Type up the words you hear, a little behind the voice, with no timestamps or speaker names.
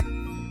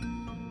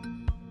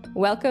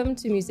Welcome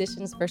to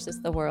Musicians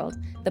versus the World,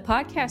 the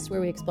podcast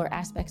where we explore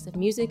aspects of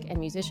music and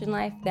musician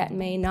life that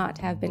may not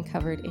have been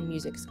covered in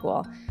music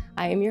school.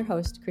 I am your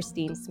host,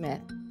 Christine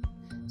Smith.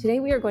 Today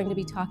we are going to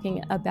be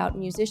talking about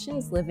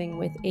musicians living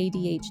with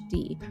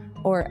ADHD,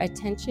 or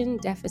Attention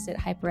Deficit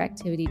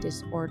Hyperactivity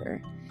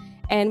Disorder.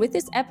 And with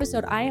this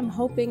episode, I am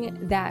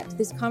hoping that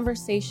this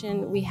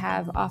conversation we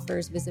have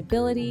offers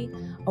visibility,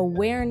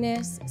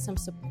 awareness, some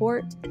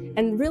support,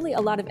 and really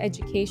a lot of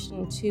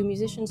education to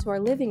musicians who are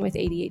living with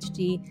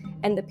ADHD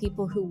and the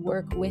people who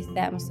work with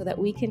them so that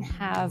we can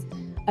have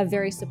a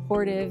very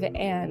supportive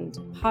and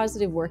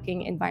positive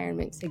working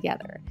environment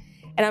together.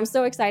 And I'm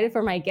so excited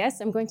for my guests.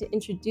 I'm going to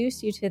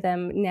introduce you to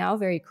them now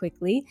very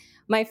quickly.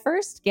 My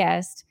first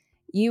guest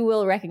you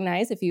will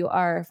recognize if you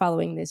are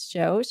following this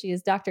show. She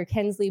is Dr.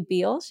 Kensley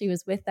Beal. She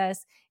was with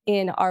us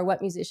in our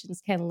What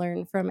Musicians Can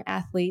Learn from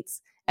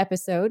Athletes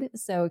episode.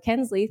 So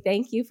Kensley,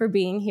 thank you for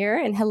being here,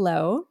 and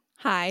hello.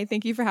 Hi,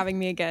 thank you for having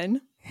me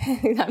again.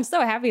 I'm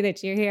so happy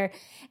that you're here.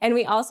 And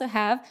we also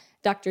have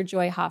Dr.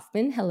 Joy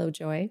Hoffman. Hello,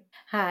 Joy.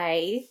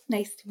 Hi,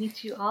 nice to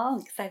meet you all. I'm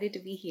excited to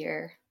be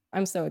here.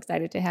 I'm so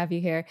excited to have you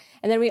here.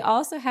 And then we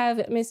also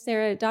have Miss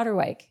Sarah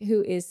Dodderwyk,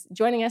 who is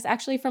joining us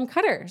actually from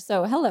Qatar.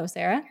 So hello,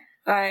 Sarah.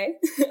 Hi,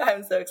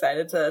 I'm so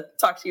excited to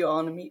talk to you all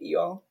and to meet you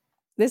all.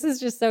 This is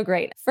just so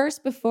great.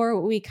 First,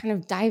 before we kind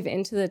of dive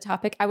into the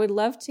topic, I would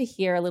love to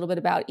hear a little bit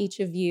about each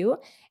of you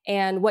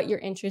and what your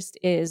interest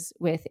is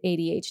with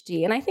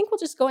ADHD. And I think we'll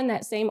just go in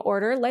that same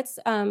order. Let's,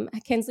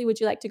 Kensley,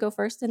 would you like to go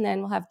first? And then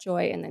we'll have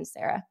Joy and then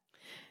Sarah.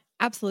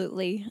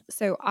 Absolutely.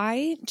 So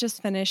I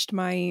just finished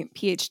my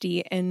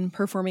PhD in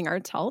performing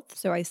arts health.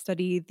 So I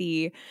study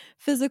the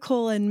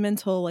physical and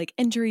mental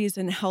injuries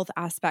and health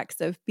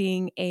aspects of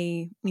being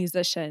a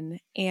musician.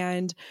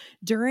 And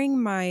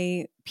during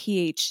my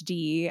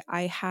PhD,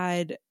 I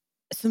had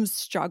some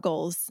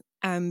struggles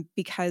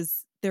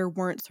because there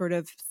weren't sort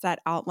of set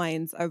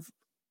outlines of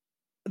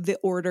the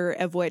order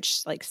of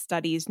which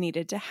studies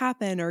needed to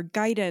happen or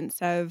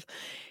guidance of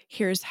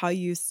here's how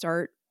you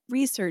start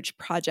research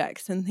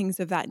projects and things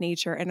of that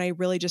nature. And I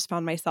really just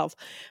found myself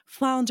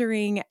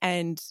floundering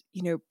and,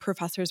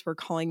 professors were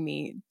calling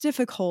me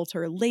difficult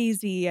or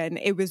lazy. And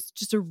it was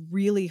just a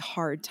really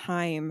hard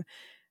time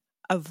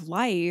of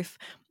life.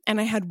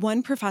 And I had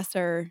one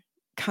professor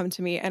come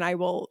to me, and I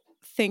will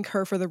thank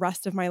her for the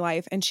rest of my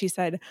life. And she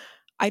said,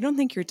 I don't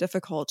think you're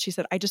difficult. She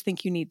said, I just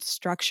think you need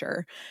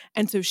structure.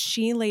 And so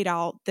she laid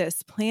out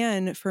this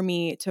plan for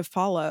me to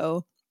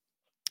follow.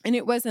 And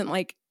it wasn't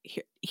like,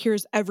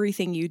 here's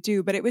everything you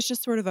do, but it was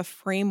just sort of a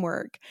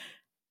framework.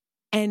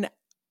 And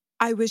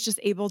I was just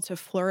able to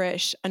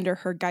flourish under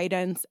her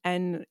guidance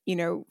and,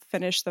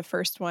 finish the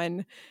first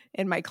one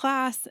in my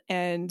class.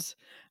 And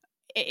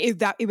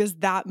it was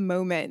that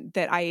moment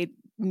that I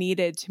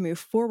needed to move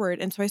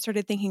forward. And so I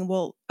started thinking,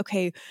 well,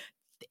 okay,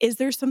 is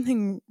there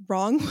something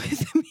wrong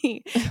with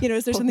me?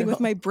 Is there something with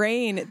my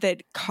brain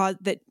that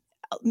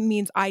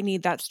means I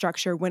need that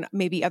structure when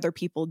maybe other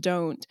people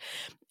don't?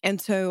 And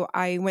so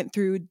I went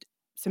through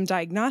some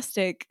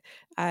diagnostic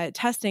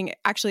testing,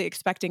 actually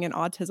expecting an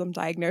autism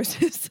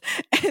diagnosis.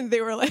 And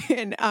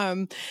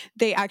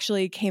they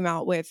actually came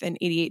out with an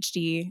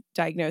ADHD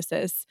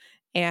diagnosis.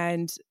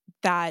 And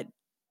that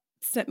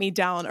sent me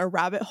down a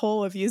rabbit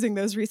hole of using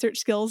those research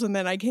skills. And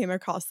then I came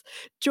across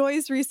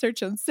Joy's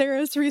research and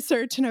Sarah's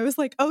research. And I was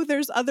like, oh,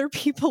 there's other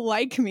people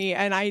like me.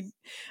 And I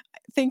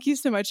thank you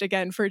so much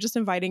again for just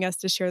inviting us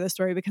to share the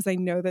story, because I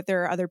know that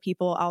there are other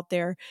people out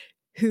there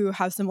who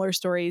have similar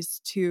stories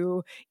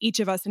to each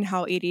of us and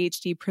how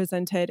ADHD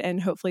presented,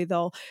 and hopefully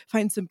they'll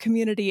find some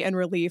community and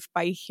relief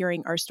by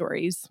hearing our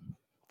stories.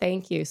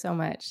 Thank you so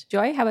much.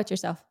 Joy, how about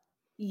yourself?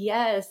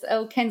 Yes.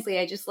 Oh, Kensley,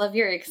 I just love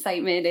your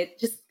excitement.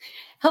 It just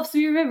helps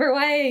me remember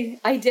why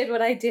I did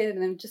what I did.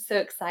 And I'm just so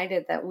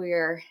excited that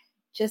we're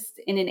just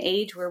in an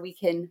age where we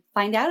can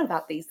find out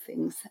about these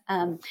things.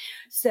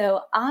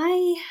 So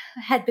I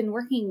had been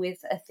working with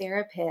a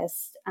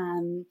therapist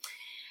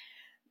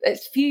a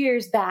few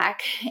years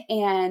back,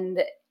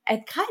 and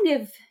I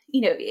kind of,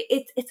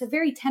 it's a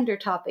very tender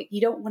topic. You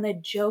don't want to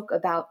joke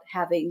about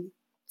having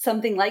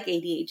something like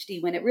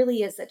ADHD when it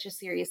really is such a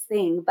serious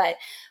thing. But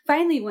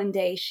finally, one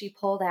day she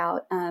pulled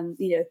out,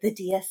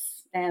 the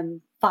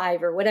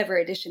DSM-5 or whatever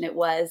edition it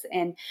was,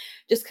 and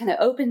just kind of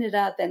opened it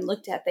up and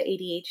looked at the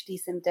ADHD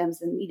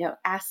symptoms and,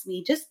 asked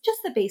me just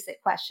the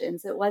basic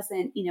questions. It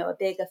wasn't, a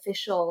big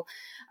official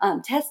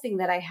testing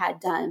that I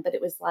had done, but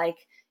it was like,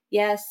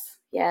 yes.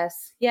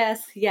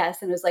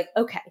 And it was like,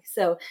 okay,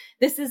 so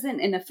this isn't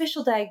an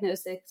official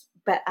diagnosis,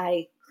 but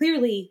I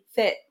clearly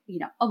fit,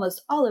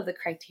 almost all of the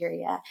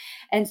criteria.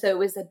 And so it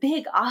was a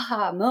big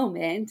aha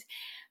moment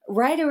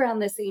right around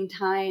the same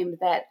time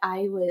that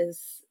I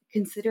was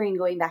considering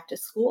going back to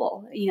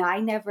school. I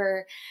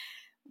never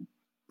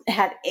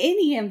had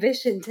any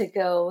ambition to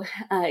go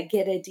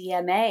get a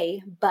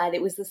DMA, but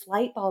it was this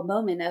light bulb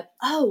moment of,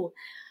 oh,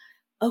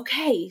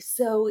 okay,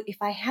 so if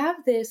I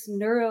have this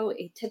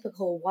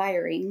neuroatypical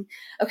wiring,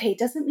 okay, it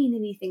doesn't mean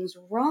anything's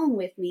wrong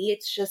with me.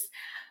 It's just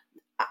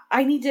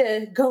I need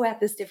to go at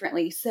this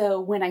differently. So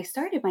when I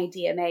started my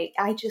DMA,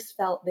 I just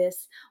felt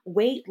this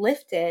weight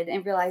lifted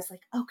and realized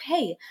like,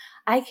 okay,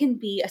 I can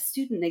be a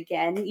student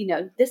again,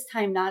 this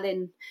time not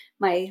in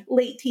my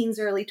late teens,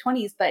 early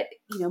 20s, but,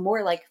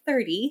 more like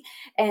 30.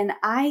 And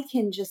I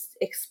can just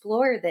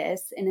explore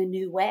this in a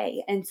new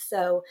way. And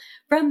so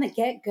from the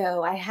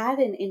get-go, I had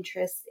an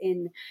interest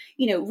in,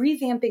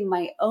 revamping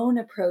my own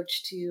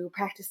approach to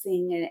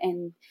practicing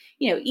and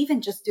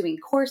even just doing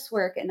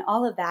coursework and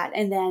all of that.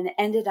 And then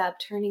ended up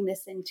turning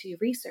this into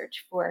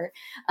research for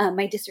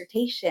my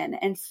dissertation.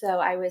 And so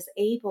I was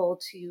able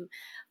to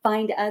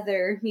find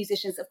other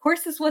musicians. Of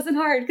course, this wasn't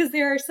hard because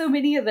there are so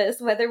many of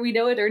us, whether we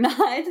know it or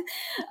not.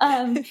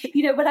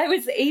 But I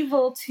was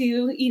able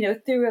to,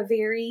 through a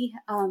very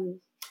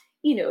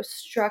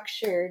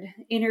structured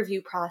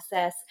interview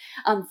process,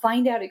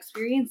 find out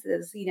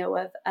experiences,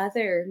 of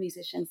other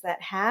musicians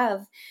that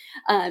have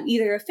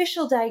either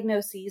official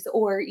diagnoses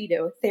or,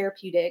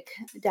 therapeutic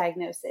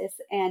diagnosis.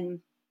 And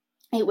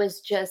it was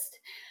just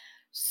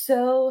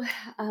so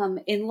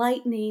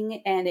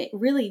enlightening, and it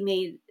really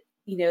made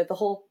the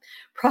whole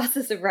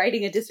process of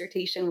writing a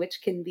dissertation, which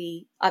can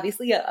be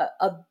obviously a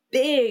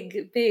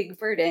big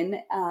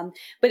burden.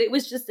 But it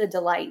was just a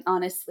delight,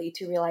 honestly,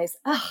 to realize,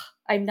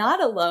 I'm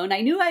not alone. I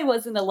knew I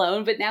wasn't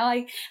alone, but now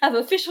I have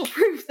official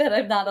proof that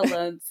I'm not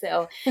alone.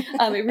 So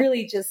it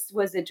really just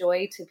was a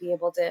joy to be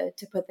able to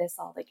put this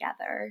all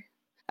together.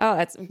 Oh,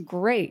 that's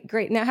great.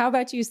 Great. Now, how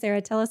about you,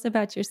 Sarah? Tell us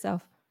about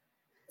yourself.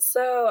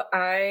 So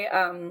I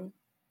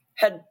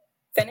had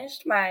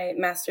finished my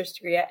master's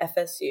degree at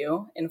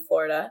FSU in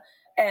Florida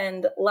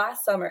and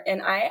last summer,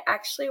 and I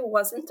actually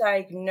wasn't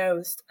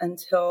diagnosed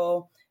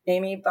until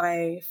maybe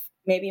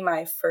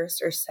my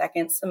first or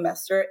second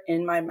semester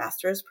in my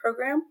master's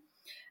program.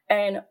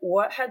 And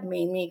what had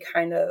made me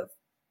kind of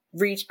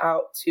reach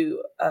out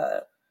to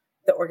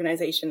the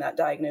organization that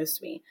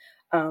diagnosed me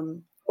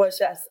was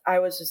just I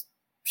was just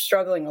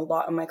struggling a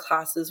lot in my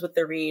classes with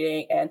the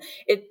reading, and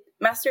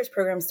master's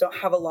programs don't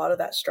have a lot of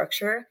that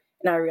structure.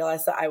 And I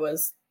realized that I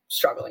was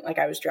struggling, like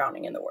I was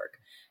drowning in the work.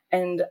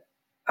 And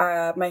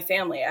my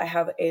family, I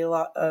have a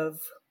lot of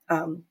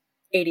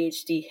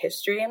ADHD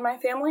history in my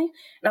family.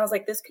 And I was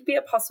like, this could be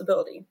a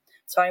possibility.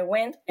 So I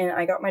went and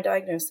I got my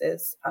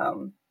diagnosis.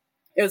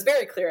 It was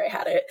very clear I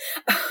had it.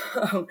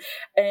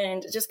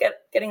 And just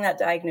getting that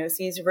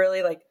diagnosis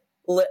really like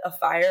lit a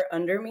fire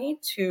under me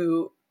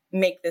to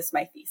make this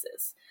my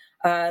thesis.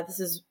 This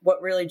is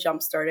what really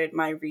jump-started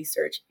my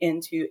research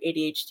into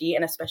ADHD,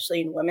 and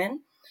especially in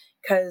women.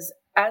 Because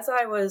as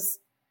I was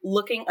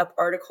looking up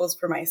articles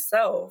for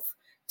myself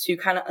to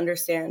kind of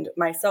understand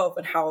myself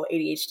and how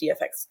ADHD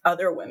affects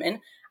other women,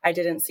 I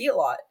didn't see a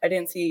lot. I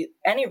didn't see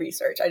any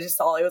research. I just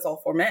saw it was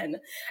all for men.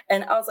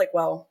 And I was like,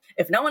 well,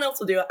 if no one else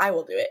will do it, I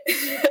will do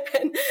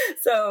it. And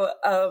so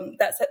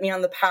that set me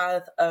on the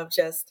path of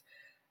just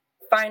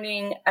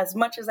finding as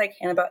much as I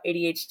can about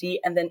ADHD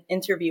and then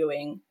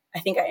interviewing. I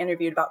think I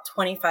interviewed about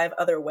 25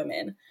 other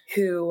women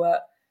who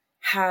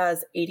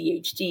has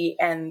ADHD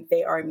and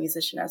they are a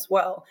musician as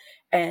well.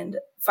 And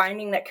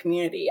finding that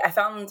community, I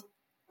found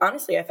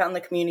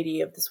the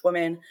community of this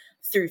woman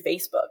through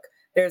Facebook.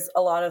 There's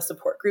a lot of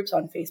support groups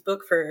on Facebook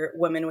for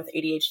women with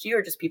ADHD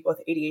or just people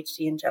with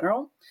ADHD in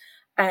general.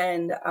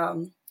 And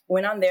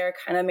went on there,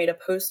 kind of made a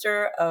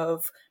poster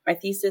of my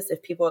thesis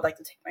if people would like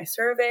to take my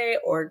survey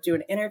or do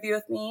an interview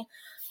with me.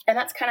 And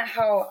that's kind of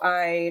how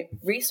I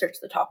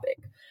researched the topic.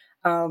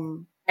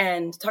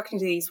 And talking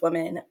to these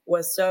women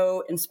was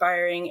so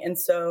inspiring and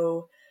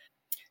so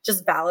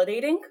just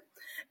validating,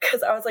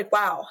 because I was like,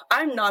 wow,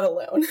 I'm not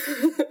alone.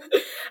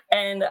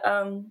 And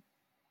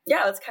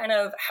that's kind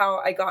of how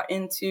I got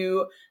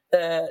into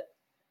the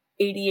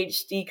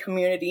ADHD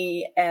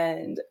community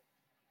and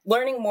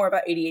learning more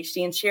about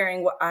ADHD and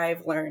sharing what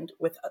I've learned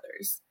with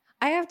others.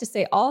 I have to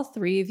say, all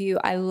three of you,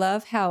 I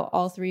love how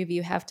all three of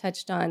you have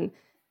touched on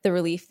the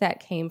relief that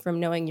came from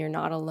knowing you're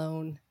not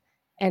alone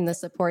and the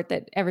support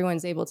that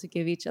everyone's able to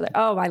give each other.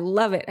 Oh, I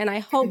love it. And I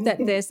hope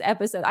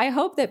that I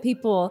hope that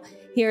people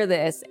hear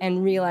this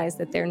and realize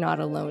that they're not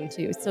alone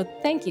too. So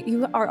thank you.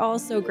 You are all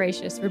so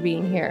gracious for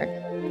being here.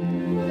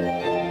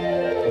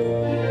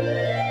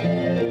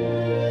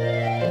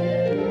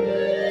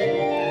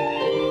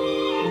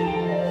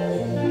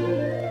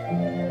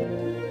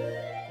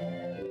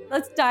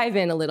 Let's dive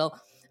in a little.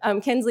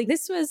 Kensley,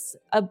 this was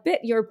a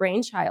bit your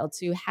brainchild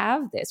to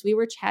have this. We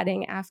were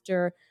chatting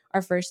after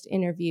our first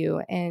interview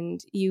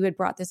and you had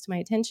brought this to my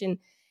attention.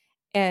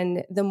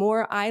 And the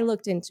more I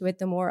looked into it,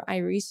 the more I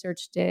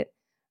researched it,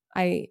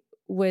 I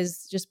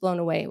was just blown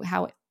away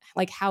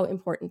how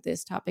important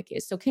this topic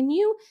is. So can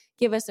you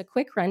give us a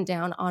quick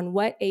rundown on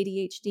what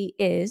ADHD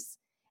is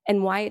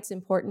and why it's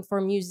important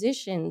for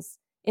musicians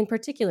in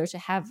particular to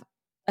have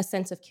a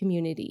sense of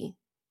community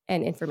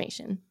and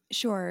information?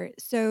 Sure.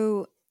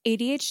 So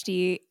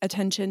ADHD,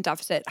 attention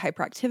deficit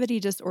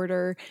hyperactivity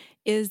disorder,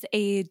 is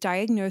a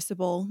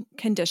diagnosable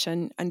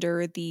condition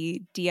under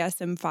the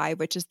DSM-5,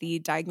 which is the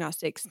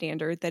diagnostic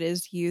standard that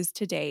is used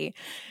today.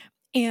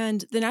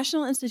 And the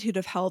National Institute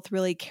of Health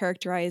really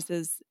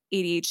characterizes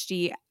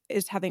ADHD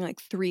is having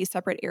like 3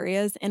 separate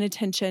areas: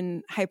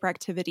 inattention,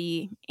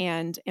 hyperactivity,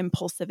 and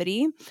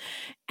impulsivity.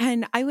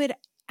 And I would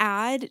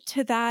add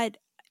to that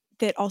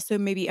also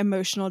maybe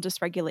emotional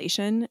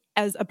dysregulation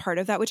as a part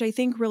of that, which I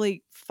think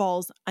really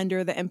falls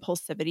under the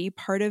impulsivity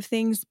part of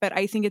things. But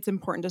I think it's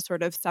important to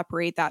sort of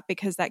separate that,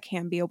 because that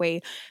can be a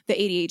way the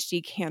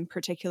ADHD can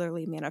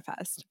particularly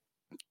manifest.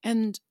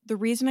 And the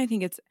reason I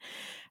think it's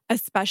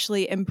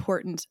especially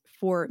important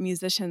for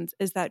musicians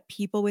is that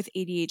people with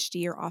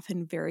ADHD are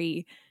often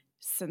very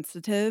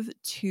sensitive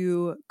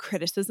to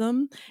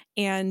criticism.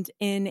 And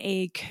in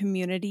a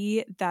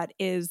community that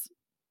is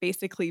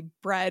basically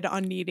bred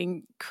on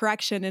needing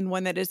correction and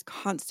one that is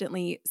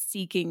constantly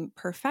seeking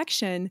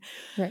perfection,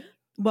 right,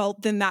 well,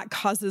 then that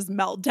causes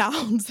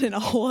meltdowns and a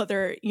whole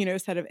other,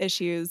 set of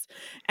issues.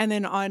 And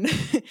then on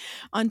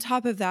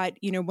top of that,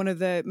 one of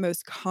the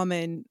most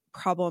common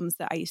problems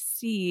that I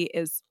see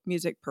is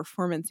music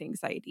performance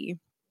anxiety.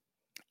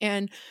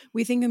 And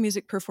we think of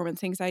music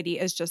performance anxiety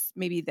as just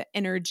maybe the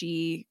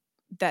energy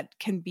that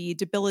can be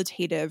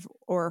debilitative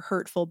or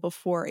hurtful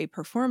before a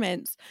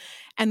performance,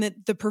 and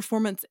that the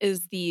performance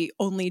is the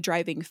only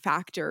driving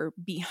factor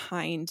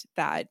behind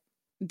that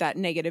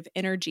negative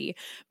energy.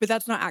 But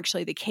that's not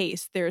actually the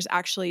case. There's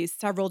actually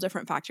several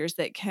different factors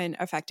that can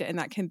affect it, and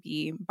that can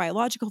be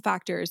biological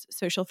factors,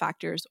 social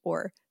factors,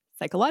 or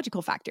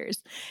psychological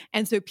factors.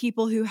 And so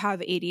people who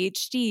have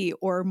ADHD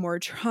or more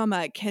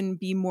trauma can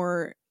be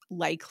more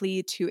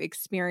likely to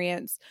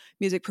experience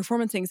music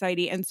performance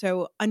anxiety. And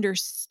so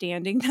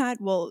understanding that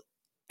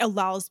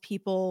allows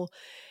people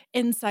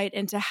insight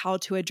into how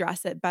to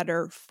address it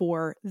better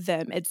for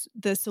them.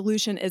 The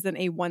solution isn't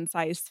a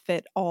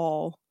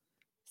one-size-fits-all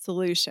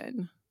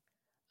solution.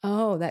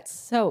 Oh, that's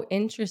so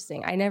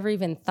interesting. I never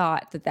even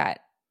thought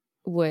that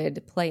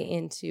would play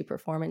into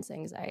performance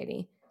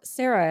anxiety.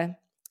 Sarah,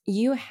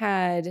 you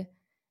had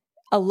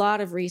a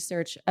lot of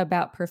research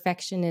about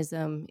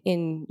perfectionism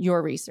in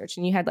your research,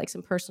 and you had like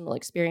some personal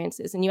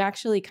experiences, and you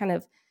actually kind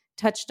of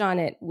touched on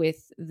it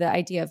with the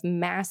idea of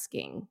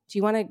masking. Do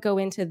you want to go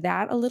into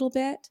that a little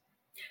bit?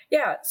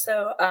 Yeah.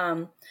 So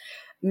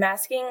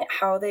masking,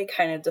 how they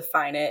kind of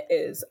define it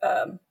is,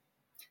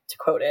 to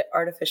quote it,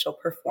 artificial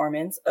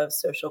performance of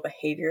social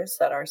behaviors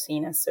that are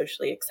seen as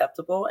socially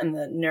acceptable in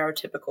the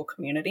neurotypical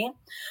community.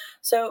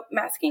 So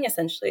masking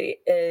essentially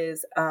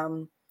is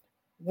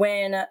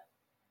when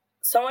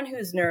someone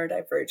who's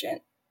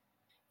neurodivergent,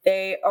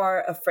 they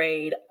are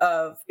afraid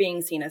of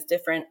being seen as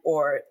different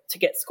or to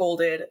get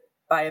scolded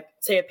by,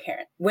 say, a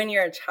parent. When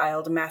you're a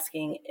child,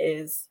 masking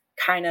is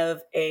kind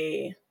of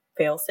a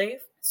fail-safe.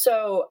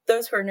 So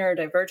those who are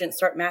neurodivergent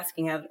start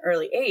masking at an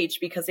early age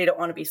because they don't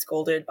want to be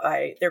scolded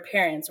by their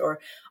parents or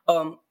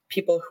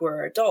people who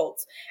are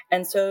adults.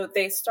 And so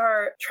they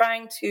start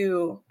trying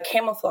to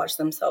camouflage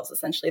themselves,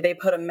 essentially. They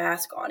put a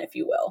mask on, if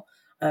you will,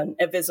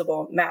 a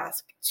visible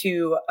mask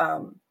to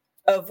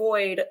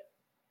avoid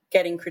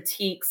getting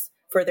critiques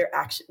for their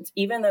actions,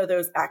 even though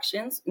those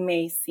actions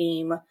may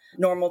seem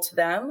normal to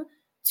them.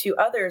 To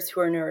others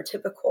who are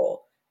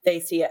neurotypical,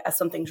 they see it as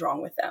something's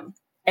wrong with them,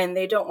 and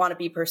they don't want to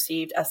be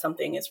perceived as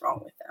something is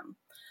wrong with them.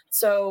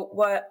 So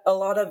what a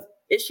lot of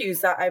issues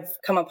that I've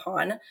come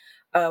upon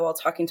while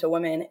talking to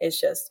women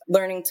is just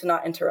learning to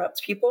not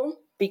interrupt people,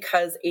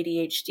 because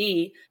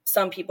ADHD,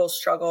 some people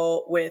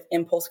struggle with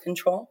impulse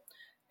control,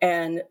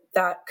 and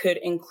that could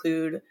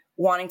include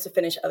wanting to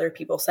finish other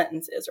people's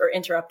sentences or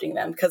interrupting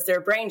them because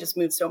their brain just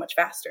moves so much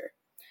faster.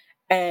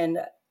 And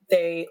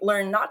they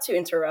learn not to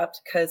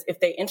interrupt because if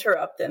they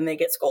interrupt, then they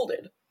get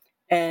scolded.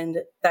 And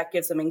that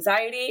gives them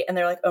anxiety, and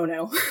they're like, oh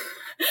no,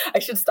 I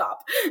should stop.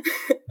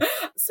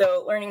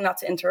 So learning not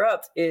to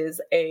interrupt is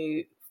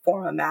a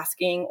form of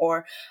masking,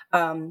 or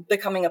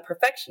becoming a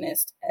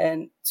perfectionist,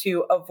 and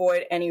to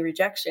avoid any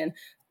rejection.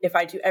 If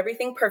I do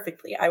everything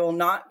perfectly, I will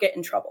not get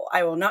in trouble.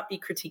 I will not be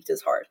critiqued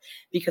as hard,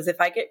 because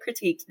if I get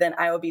critiqued, then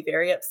I will be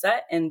very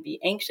upset and be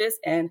anxious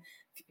and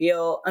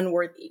feel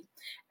unworthy.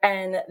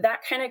 And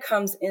that kind of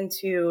comes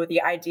into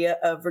the idea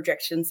of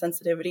rejection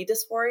sensitivity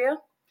dysphoria,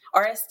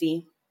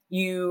 RSD.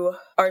 You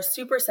are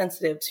super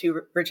sensitive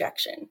to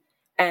rejection,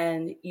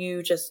 and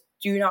you just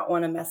do not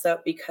want to mess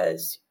up,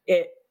 because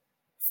it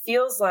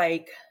feels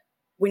like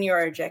when you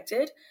are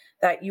rejected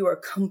that you are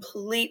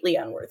completely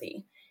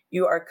unworthy.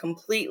 You are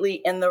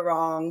completely in the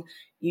wrong.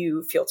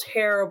 You feel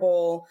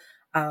terrible.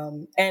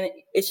 And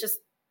it's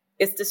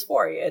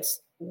dysphoria.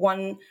 It's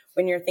when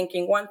you're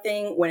thinking one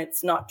thing when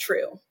it's not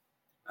true,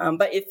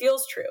 but it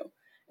feels true.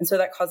 And so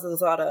that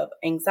causes a lot of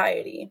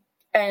anxiety.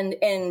 And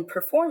in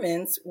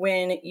performance,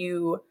 when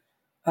you,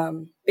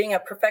 being a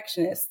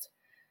perfectionist,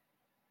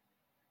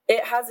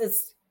 it has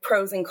its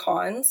pros and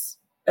cons,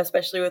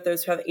 especially with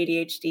those who have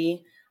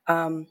ADHD.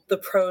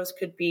 The pros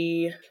could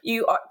be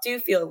you do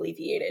feel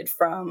alleviated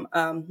from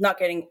not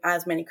getting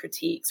as many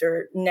critiques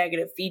or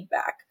negative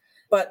feedback.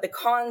 But the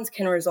cons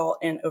can result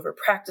in over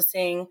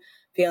practicing,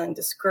 feeling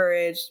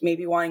discouraged,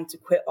 maybe wanting to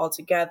quit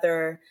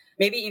altogether,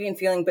 maybe even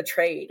feeling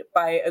betrayed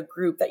by a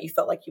group that you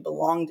felt like you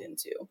belonged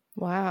into.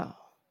 Wow.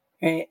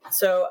 Right.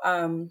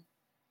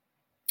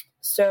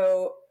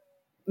 So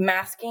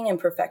masking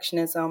and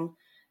perfectionism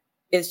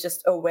is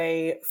just a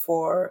way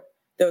for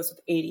those with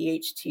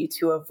ADHD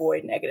to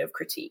avoid negative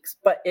critiques,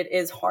 but it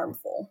is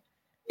harmful.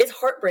 It's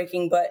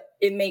heartbreaking, but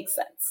it makes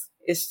sense.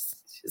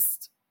 It's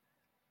just,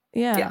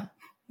 yeah,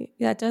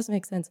 it does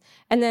make sense.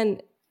 And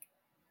then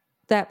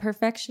that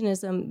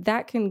perfectionism,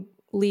 that can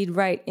lead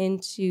right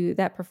into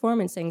that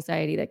performance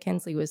anxiety that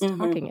Kensley was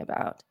talking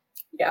about.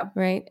 Yeah.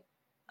 Right.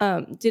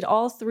 Did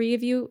all three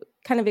of you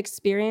kind of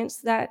experience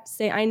that?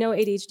 I know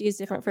ADHD is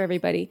different for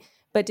everybody,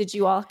 but did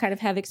you all kind of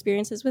have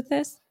experiences with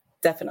this?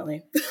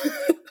 Definitely.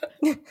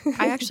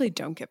 I actually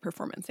don't get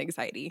performance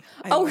anxiety.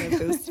 I'm one of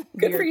those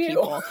Good weird for you.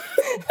 people.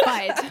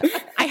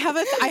 But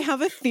I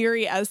have a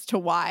theory as to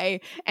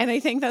why. And I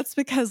think that's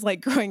because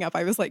like growing up,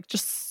 I was like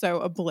just so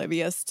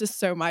oblivious to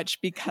so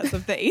much because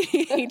of the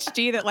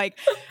ADHD that like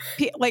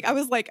I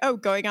was like, oh,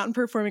 going out and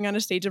performing on a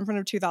stage in front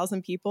of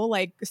 2,000 people,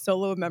 like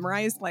solo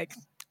memorized, like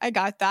I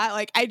got that.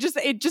 Like it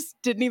just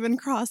didn't even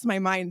cross my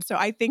mind. So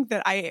I think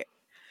that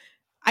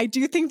I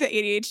do think that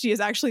ADHD is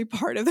actually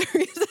part of the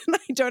reason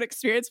I don't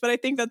experience, but I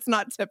think that's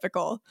not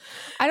typical.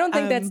 I don't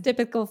think that's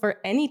typical for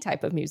any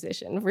type of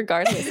musician,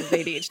 regardless of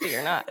ADHD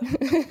or not.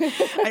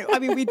 I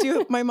mean, we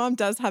do. My mom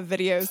does have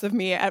videos of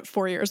me at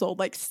 4 years old,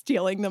 like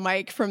stealing the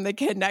mic from the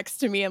kid next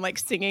to me and like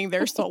singing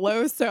their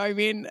solos. So, I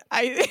mean,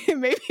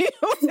 maybe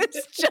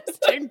it's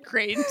just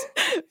ingrained.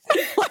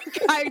 Like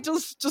I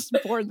just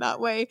born that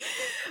way.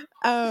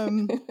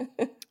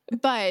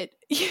 But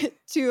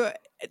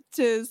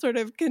to sort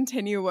of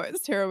continue what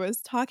Sarah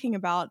was talking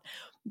about,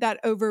 that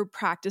over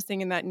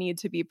practicing and that need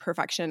to be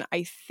perfection,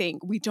 I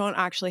think we don't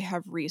actually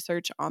have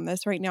research on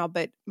this right now,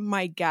 but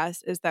my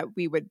guess is that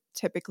we would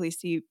typically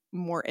see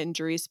more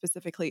injuries,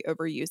 specifically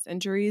overuse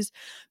injuries,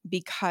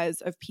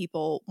 because of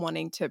people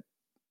wanting to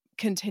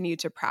continue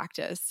to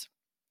practice.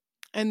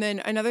 And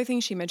then another thing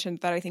she mentioned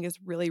that I think is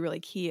really, really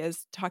key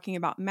is talking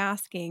about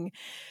masking.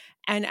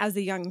 And as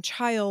a young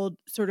child,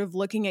 sort of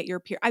looking at your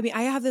peer. I mean,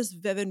 I have this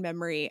vivid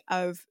memory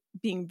of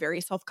being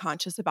very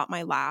self-conscious about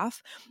my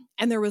laugh.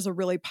 And there was a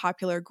really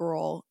popular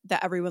girl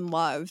that everyone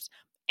loved.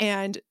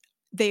 And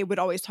they would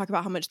always talk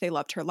about how much they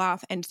loved her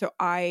laugh. And so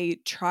I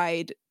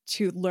tried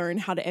to learn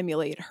how to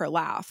emulate her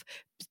laugh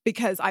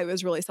because I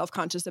was really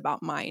self-conscious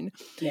about mine.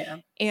 Yeah.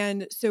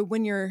 And so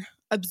when you're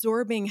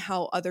absorbing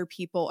how other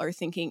people are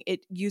thinking,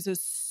 it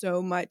uses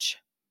so much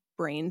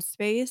brain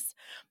space.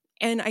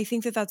 And I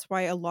think that that's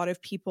why a lot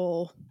of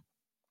people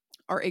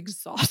are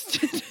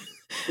exhausted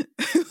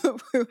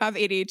who have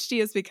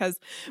ADHD, is because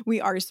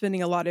we are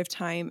spending a lot of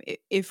time,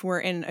 if we're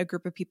in a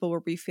group of people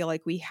where we feel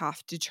like we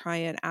have to try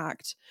and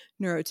act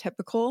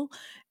neurotypical,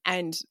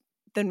 and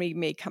then we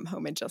may come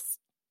home and just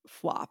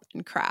flop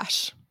and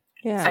crash.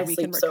 Yeah, so I we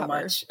sleep can so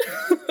recover. much.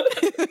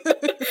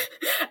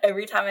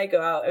 Every time I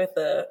go out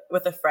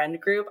with a friend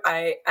group,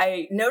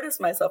 I notice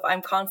myself.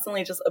 I'm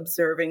constantly just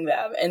observing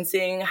them and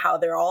seeing how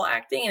they're all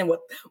acting and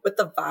what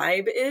the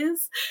vibe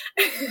is.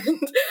 And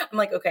I'm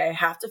like, okay, I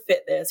have to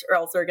fit this, or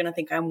else they're gonna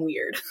think I'm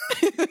weird.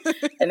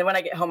 And then when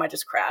I get home, I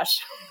just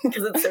crash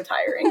because it's so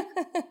tiring.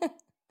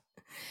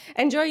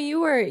 And Joy, you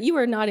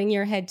were nodding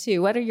your head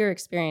too. What are your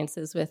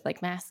experiences with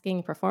like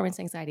masking, performance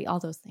anxiety, all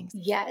those things?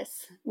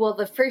 Yes. Well,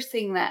 the first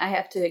thing that I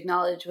have to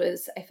acknowledge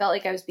was I felt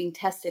like I was being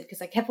tested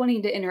because I kept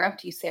wanting to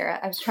interrupt you, Sarah.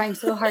 I was trying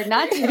so hard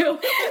not to.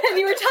 And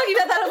you were talking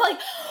about that. I'm like,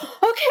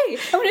 okay,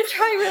 I'm going to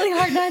try really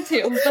hard not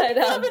to. But it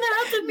haven't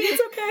happened to me.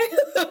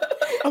 It's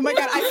okay. Oh my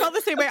God. I felt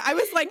the same way. I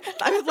was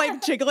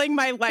like jiggling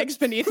my legs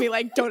beneath me,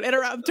 like, don't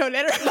interrupt.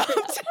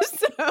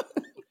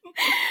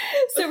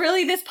 So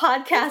really, this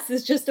podcast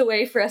is just a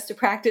way for us to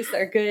practice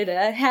our good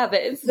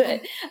habits.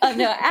 But,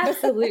 no,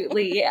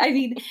 absolutely. I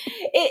mean,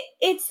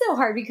 it's so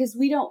hard because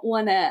we don't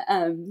want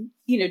to,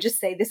 just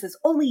say this is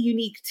only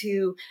unique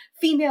to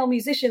female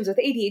musicians with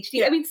ADHD.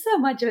 Yeah. I mean, so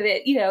much of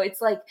it,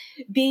 it's like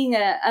being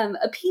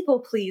a people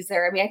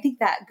pleaser. I mean, I think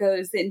that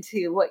goes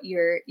into what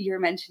you're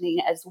mentioning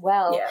as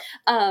well.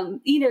 Yeah.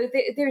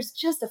 There's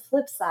just a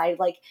flip side,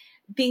 like,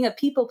 being a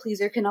people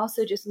pleaser can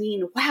also just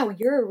mean, wow,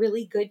 you're a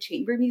really good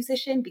chamber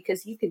musician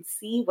because you can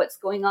see what's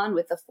going on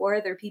with the 4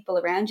 other people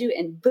around you,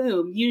 and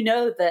boom,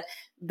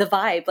 the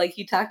vibe, like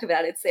you talked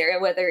about it, Sarah,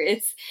 whether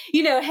it's,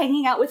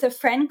 hanging out with a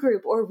friend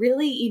group or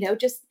really,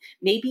 just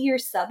maybe you're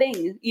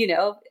subbing,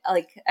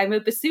 like I'm a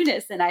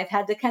bassoonist and I've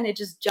had to kind of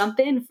just jump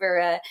in for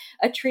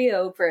a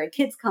trio for a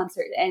kids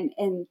concert. And,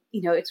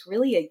 it's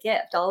really a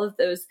gift. All of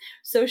those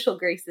social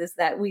graces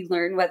that we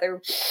learn,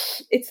 whether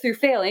it's through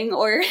failing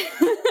or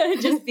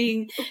just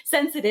being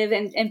sensitive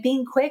and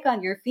being quick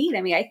on your feet.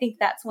 I mean, I think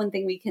that's one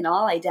thing we can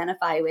all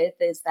identify with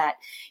is that,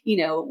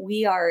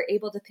 we are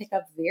able to pick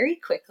up very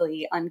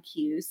quickly on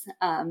cues.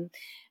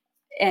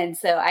 And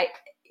so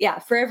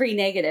for every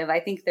negative, I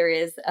think there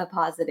is a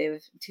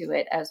positive to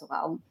it as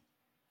well.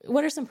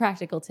 What are some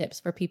practical tips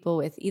for people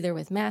with either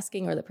with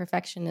masking or the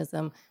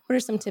perfectionism? What are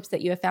some tips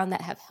that you have found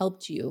that have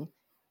helped you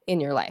in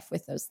your life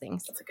with those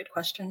things? That's a good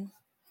question.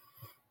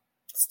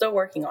 Still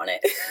working on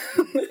it.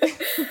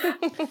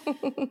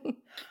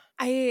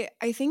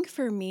 I think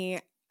for me,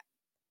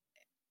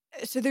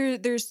 So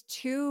there's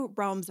two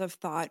realms of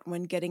thought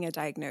when getting a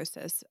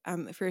diagnosis.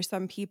 For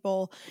some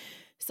people,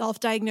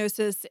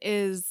 self-diagnosis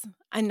is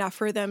enough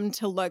for them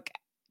to look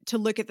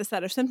at the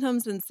set of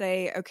symptoms and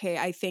say, okay,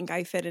 I think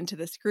I fit into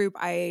this group.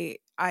 I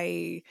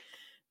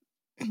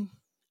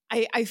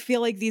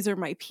feel like these are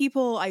my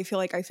people. I feel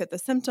like I fit the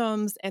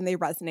symptoms, and they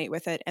resonate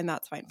with it, and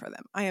that's fine for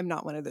them. I am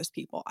not one of those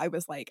people. I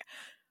was like,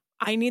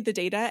 I need the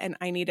data, and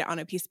I need it on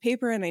a piece of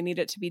paper, and I need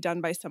it to be done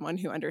by someone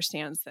who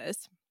understands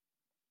this.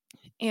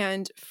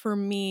 And for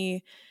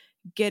me,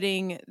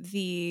 getting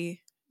the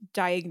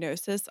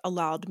diagnosis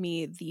allowed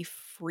me the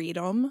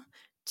freedom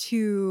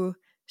to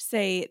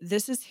say,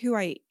 this is who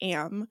I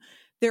am.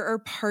 There are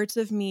parts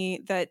of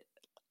me that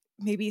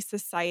maybe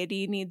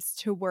society needs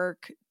to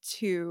work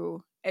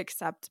to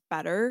accept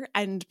better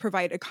and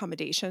provide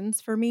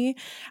accommodations for me.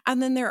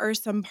 And then there are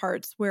some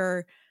parts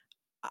where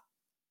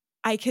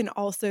I can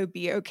also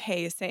be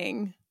okay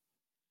saying,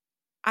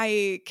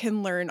 I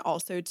can learn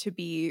also to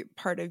be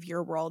part of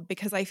your world,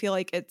 because I feel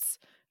like it's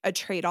a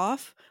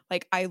trade-off.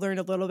 Like, I learn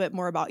a little bit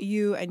more about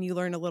you and you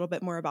learn a little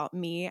bit more about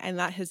me. And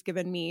that has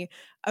given me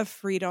a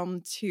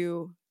freedom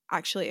to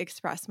actually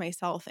express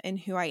myself and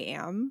who I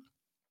am.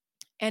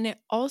 And it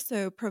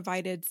also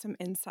provided some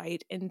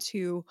insight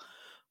into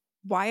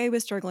why I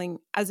was struggling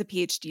as a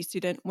PhD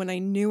student when I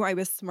knew I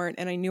was smart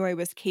and I knew I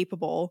was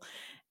capable,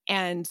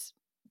 and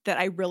that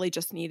I really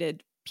just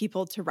needed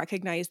people to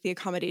recognize the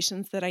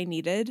accommodations that I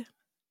needed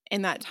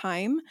in that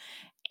time.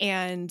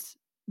 And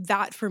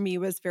that for me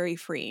was very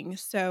freeing.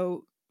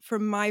 So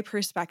from my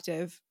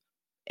perspective,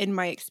 in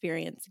my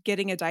experience,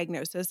 getting a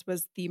diagnosis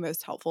was the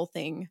most helpful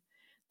thing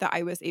that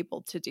I was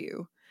able to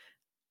do.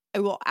 I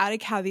will add a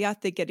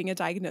caveat that getting a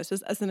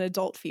diagnosis as an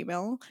adult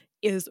female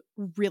is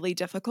really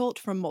difficult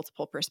from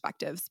multiple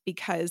perspectives,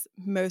 because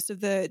most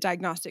of the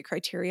diagnostic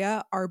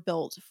criteria are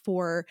built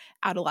for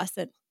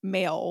adolescent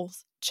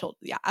males,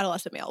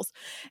 adolescent males.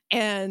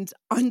 And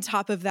on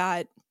top of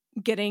that,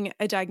 getting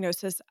a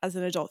diagnosis as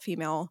an adult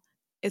female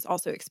is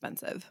also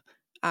expensive.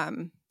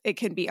 It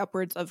can be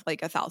upwards of like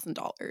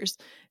 $1,000.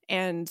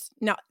 And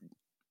now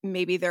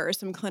maybe there are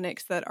some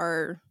clinics that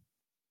are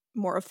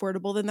more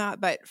affordable than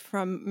that, but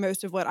from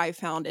most of what I've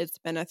found, it's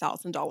been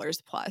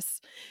 $1,000 plus.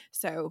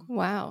 So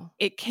wow,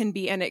 it can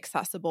be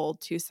inaccessible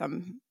to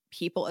some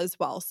people as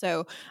well.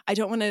 So I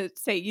don't want to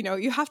say,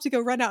 you have to go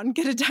run out and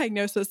get a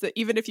diagnosis, that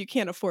even if you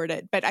can't afford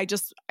it. But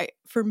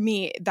for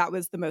me, that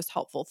was the most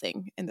helpful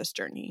thing in this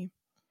journey.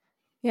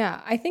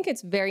 Yeah, I think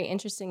it's very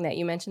interesting that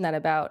you mentioned that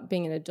about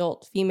being an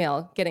adult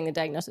female getting a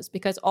diagnosis,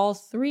 because all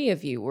three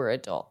of you were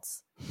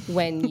adults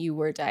when you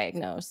were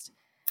diagnosed.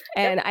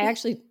 And I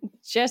actually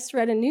just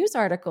read a news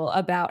article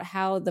about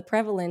how the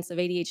prevalence of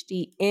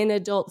ADHD in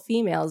adult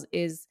females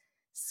is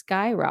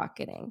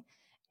skyrocketing.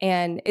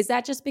 And is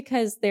that just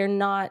because they're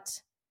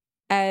not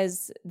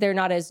as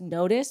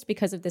noticed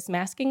because of this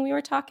masking we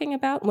were talking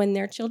about when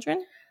they're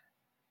children?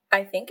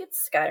 I think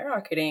it's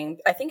skyrocketing.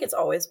 I think it's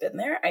always been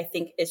there. I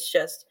think it's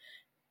just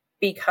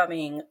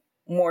becoming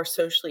more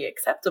socially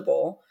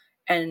acceptable,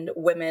 and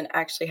women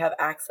actually have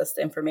access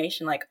to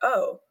information like,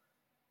 oh,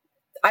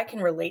 I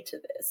can relate to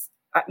this.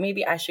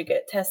 Maybe I should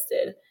get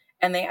tested.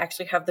 And they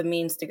actually have the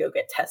means to go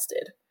get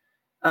tested,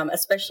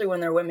 especially when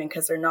they're women,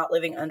 because they're not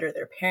living under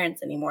their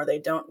parents anymore. They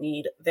don't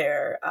need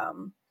their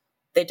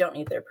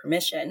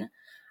permission.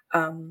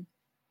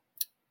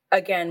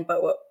 Again,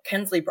 but what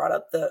Kensley brought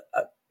up,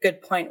 a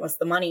good point, was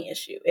the money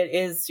issue. It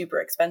is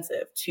super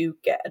expensive to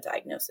get a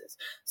diagnosis.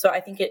 So I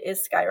think it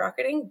is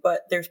skyrocketing,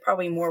 but there's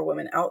probably more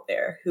women out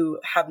there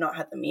who have not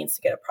had the means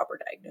to get a proper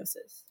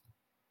diagnosis.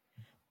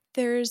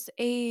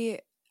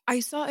 I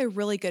saw a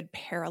really good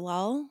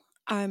parallel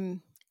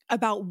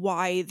about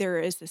why there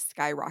is this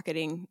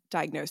skyrocketing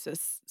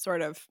diagnosis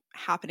sort of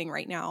happening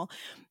right now.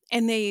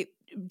 And they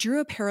drew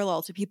a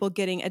parallel to people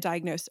getting a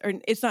diagnosis, or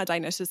it's not a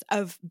diagnosis,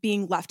 of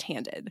being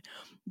left-handed.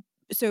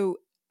 So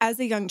as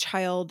a young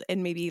child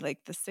in maybe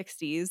like the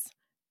 60s,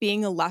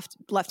 being a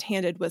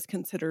left-handed was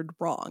considered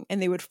wrong,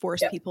 and they would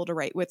force people to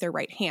write with their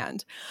right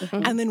hand.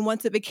 Mm-hmm. And then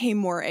once it became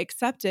more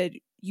accepted,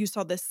 you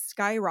saw this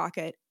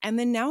skyrocket. And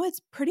then now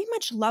it's pretty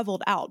much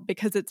leveled out,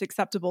 because it's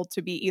acceptable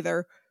to be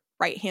either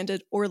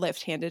right-handed or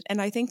left-handed.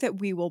 And I think that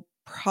we will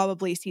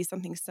probably see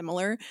something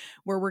similar,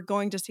 where we're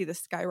going to see the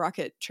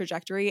skyrocket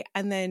trajectory,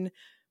 and then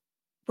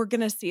we're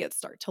going to see it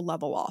start to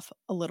level off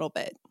a little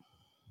bit.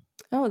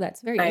 Oh,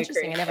 that's very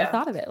interesting. Agree. I never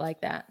thought of it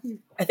like that.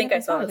 I think I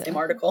saw the same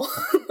article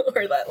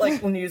or that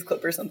like news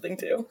clip or something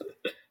too.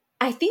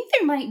 I think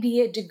there might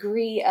be a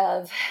degree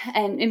of,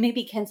 and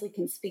maybe Kensley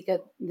can speak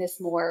of this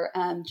more,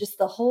 just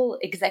the whole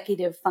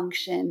executive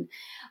function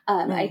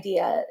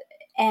idea.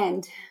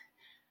 And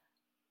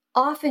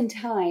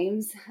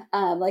oftentimes,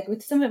 like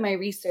with some of my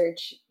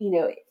research,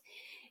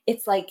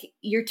 it's like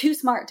you're too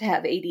smart to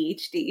have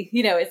ADHD.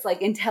 It's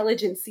like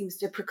intelligence seems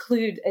to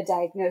preclude a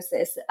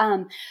diagnosis.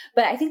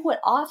 But I think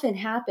what often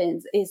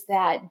happens is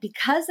that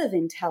because of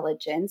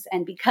intelligence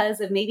and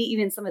because of maybe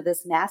even some of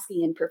this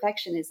masking and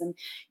perfectionism,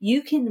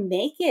 you can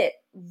make it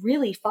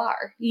really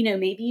far.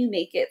 Maybe you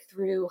make it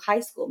through high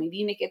school, maybe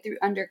you make it through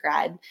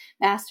undergrad,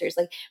 master's.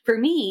 Like for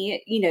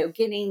me,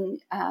 getting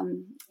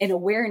an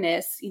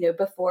awareness,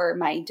 before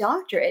my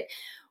doctorate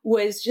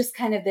was just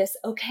kind of this,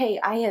 okay,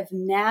 I have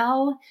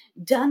now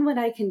done what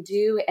I can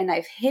do and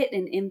I've hit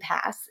an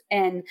impasse,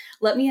 and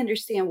let me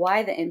understand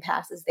why the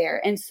impasse is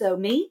there. And so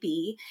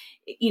maybe,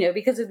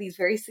 because of these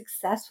very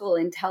successful,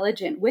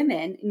 intelligent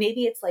women,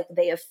 maybe it's like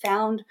they have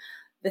found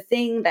the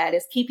thing that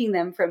is keeping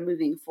them from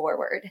moving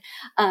forward.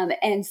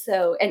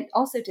 And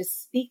also to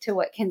speak to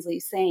what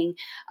Kinsley's saying,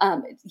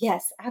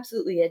 yes,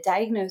 absolutely. A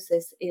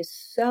diagnosis is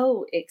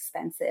so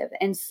expensive.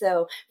 And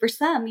so for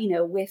some,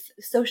 with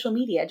social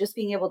media, just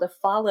being able to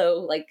follow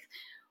like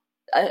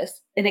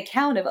an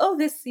account of, oh,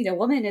 this,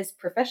 woman is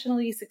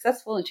professionally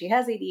successful and she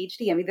has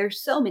ADHD. I mean,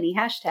 there's so many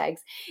hashtags.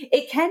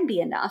 It can be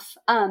enough.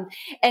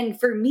 And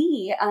for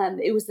me,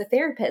 it was the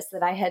therapist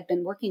that I had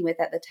been working with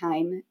at the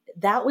time.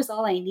 That was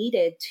all I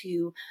needed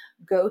to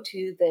go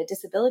to the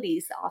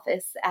disabilities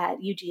office at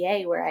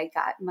UGA, where I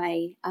got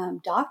my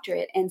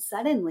doctorate. And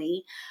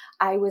suddenly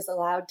I was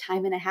allowed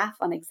time and a half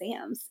on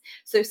exams.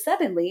 So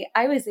suddenly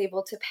I was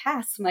able to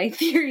pass my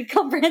theory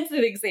comprehensive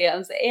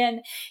exams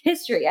and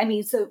history. I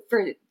mean, so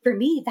for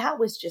me, that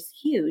was just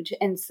huge.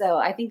 And so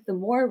I think the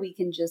more we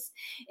can just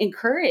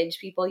encourage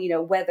people,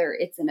 whether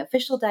it's an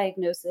official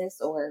diagnosis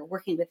or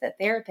working with a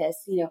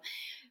therapist,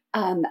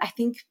 I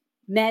think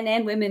men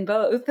and women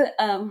both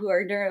who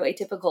are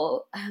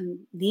neuroatypical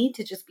need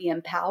to just be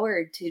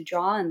empowered to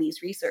draw on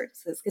these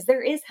resources, because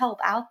there is help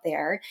out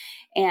there.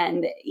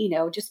 And,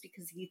 just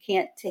because you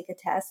can't take a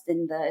test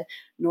in the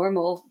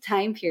normal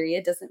time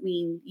period doesn't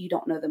mean you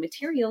don't know the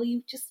material.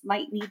 You just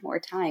might need more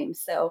time.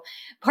 So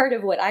part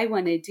of what I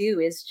want to do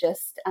is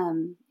just,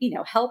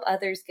 help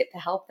others get the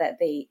help that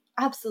they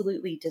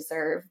absolutely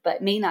deserve,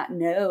 but may not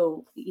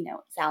know,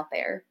 it's out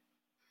there.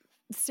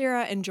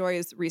 Sarah and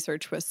Joy's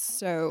research was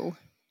so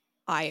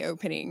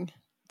eye-opening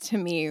to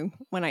me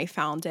when I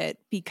found it,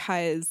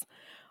 because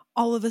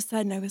all of a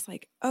sudden I was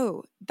like,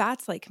 oh,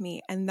 that's like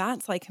me, and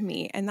that's like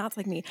me, and that's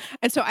like me.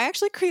 And so I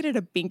actually created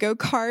a bingo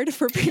card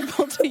for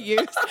people to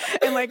use.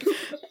 And like,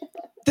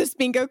 this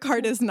bingo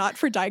card is not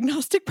for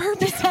diagnostic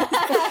purposes.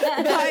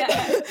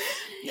 But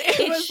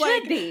it was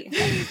should be.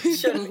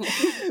 Shouldn't.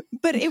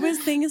 But it was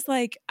things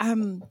like,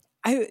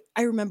 I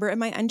remember in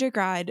my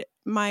undergrad,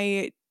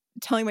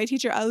 telling my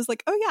teacher, I was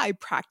like, oh yeah, I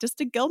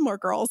practiced at Gilmore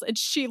Girls. And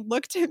she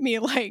looked at me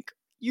like,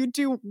 you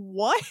do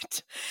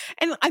what?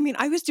 And I mean,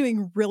 I was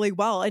doing really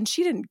well and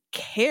she didn't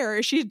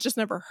care. She had just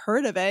never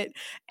heard of it.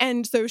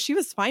 And so she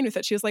was fine with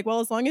it. She was like,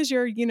 well, as long as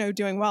you're,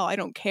 doing well, I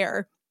don't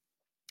care.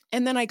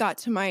 And then I got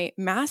to my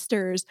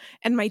master's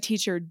and my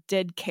teacher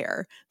did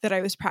care that I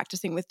was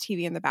practicing with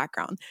TV in the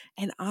background.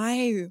 And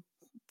I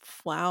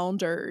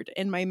floundered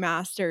in my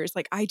master's.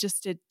 Like I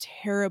just did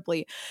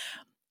terribly.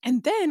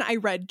 And then I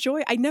read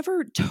Joy. I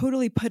never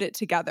totally put it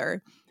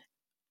together.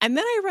 And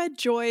then I read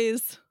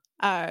Joy's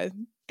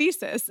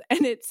thesis,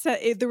 and it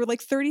said there were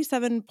like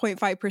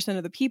 37.5%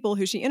 of the people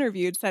who she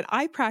interviewed said,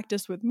 I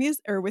practice with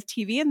music or with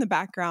TV in the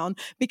background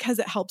because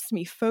it helps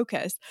me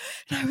focus.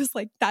 And I was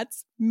like,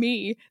 that's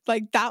me.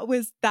 Like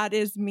that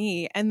is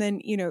me. And then,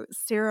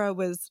 Sarah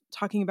was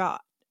talking about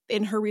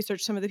in her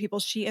research, some of the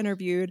people she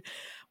interviewed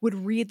would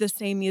read the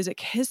same music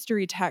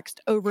history text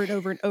over and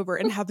over and over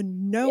and have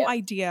no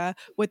idea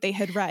what they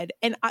had read.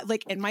 And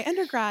like in my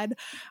undergrad,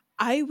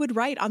 I would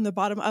write on the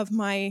bottom of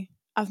my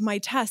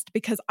test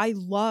because I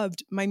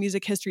loved my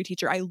music history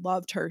teacher. I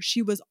loved her.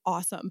 She was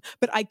awesome,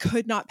 but I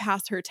could not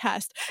pass her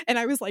test. And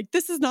I was like,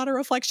 this is not a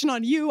reflection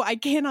on you. I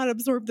cannot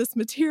absorb this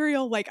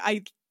material.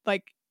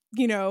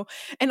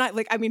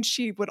 And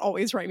she would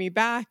always write me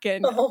back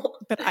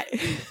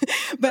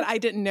but I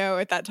didn't know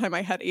at that time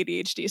I had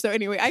ADHD. So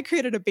anyway, I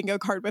created a bingo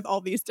card with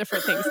all these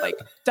different things, like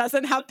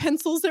doesn't have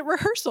pencils at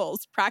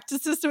rehearsals,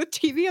 practices with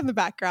TV in the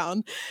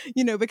background,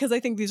 because I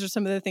think these are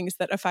some of the things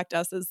that affect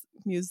us as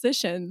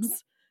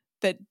musicians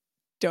that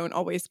don't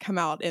always come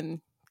out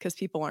because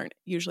people aren't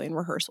usually in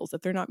rehearsals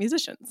if they're not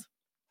musicians.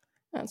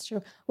 That's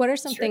true. What are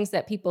some things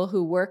that people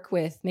who work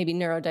with maybe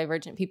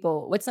neurodivergent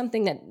people, what's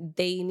something that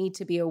they need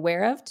to be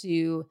aware of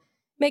to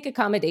make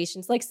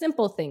accommodations, like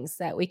simple things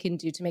that we can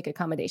do to make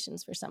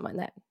accommodations for someone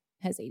that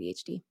has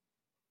ADHD?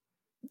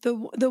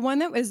 The one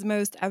that was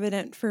most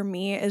evident for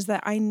me is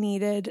that I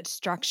needed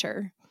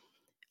structure.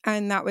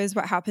 And that was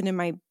what happened in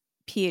my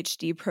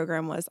PhD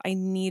program was I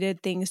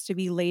needed things to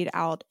be laid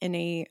out in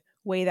a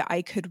way that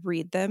I could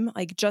read them.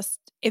 Like just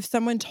if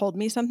someone told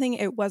me something,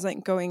 it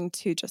wasn't going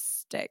to just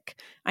stick.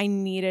 I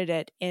needed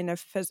it in a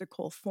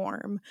physical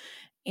form,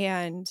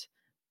 and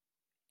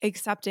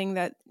accepting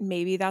that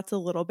maybe that's a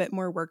little bit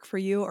more work for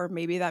you, or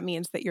maybe that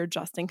means that you're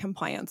just in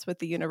compliance with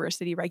the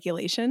university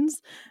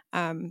regulations.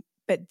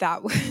 But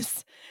that would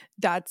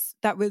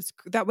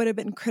have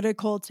been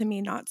critical to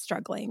me not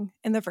struggling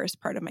in the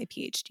first part of my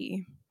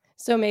PhD.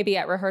 So maybe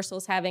at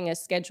rehearsals, having a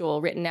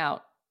schedule written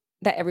out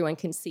that everyone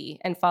can see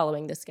and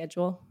following the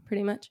schedule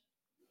pretty much.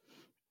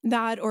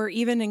 That, or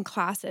even in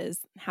classes,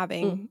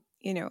 having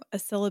a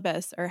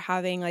syllabus or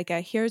having like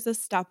here's a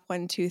step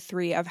 1, 2,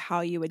 3 of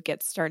how you would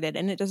get started.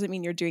 And it doesn't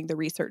mean you're doing the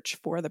research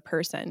for the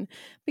person,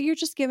 but you're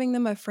just giving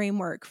them a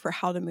framework for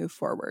how to move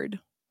forward.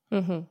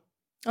 Mm-hmm.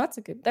 Oh,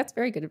 that's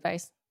very good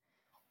advice.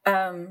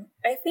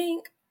 I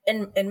think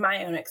in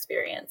my own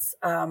experience,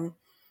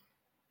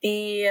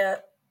 the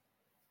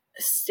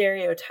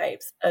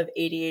stereotypes of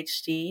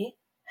ADHD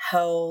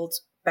held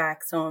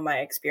back some of my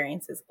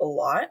experiences a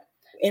lot.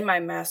 In my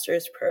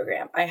master's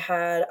program, I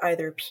had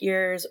either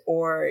peers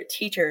or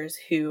teachers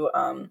who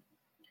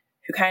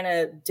kind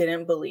of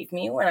didn't believe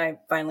me when I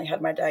finally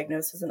had my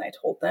diagnosis and I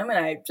told them, and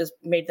I just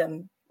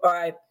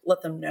I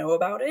let them know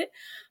about it.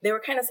 They were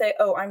kind of say,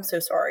 "Oh, I'm so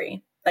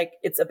sorry. Like,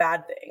 it's a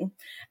bad thing."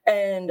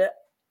 And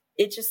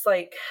it just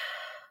like,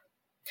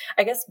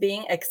 I guess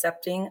being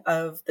accepting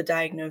of the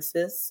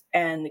diagnosis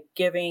and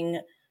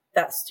giving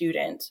that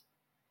student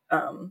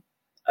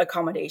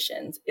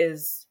accommodations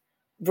is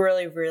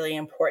really, really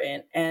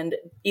important. And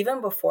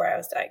even before I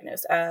was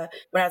diagnosed, when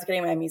I was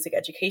getting my music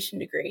education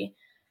degree,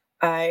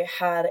 I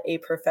had a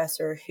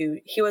professor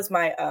he was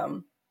my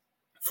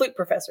flute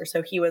professor.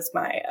 So he was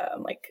my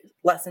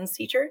lessons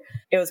teacher.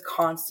 It was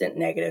constant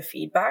negative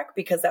feedback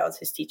because that was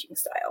his teaching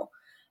style.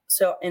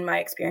 So in my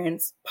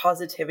experience,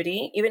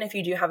 positivity, even if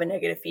you do have a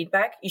negative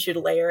feedback, you should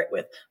layer it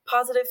with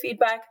positive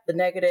feedback, the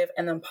negative,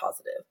 and then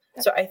positive.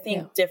 So I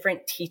think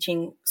different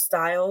teaching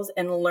styles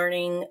and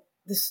learning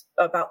this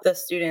about the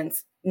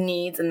students'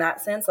 needs in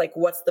that sense, like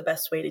what's the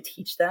best way to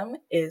teach them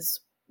is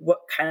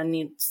what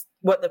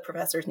the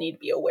professors need to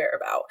be aware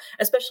about,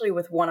 especially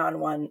with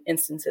one-on-one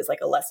instances like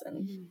a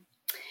lesson. Mm-hmm.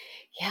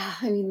 Yeah,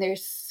 I mean,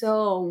 there's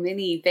so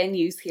many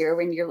venues here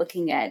when you're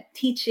looking at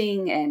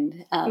teaching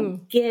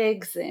and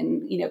gigs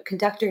and,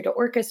 conductor to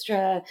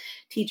orchestra,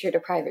 teacher to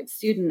private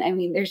student. I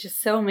mean, there's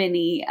just so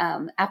many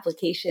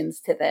applications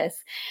to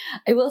this.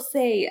 I will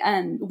say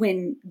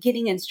when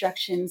getting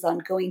instructions on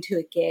going to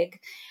a gig,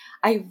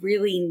 I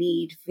really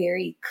need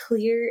very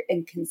clear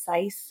and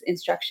concise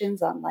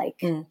instructions on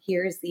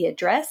here's the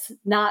address,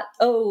 not,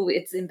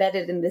 it's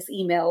embedded in this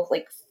email,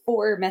 like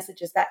 4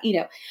 messages that,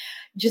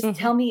 just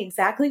tell me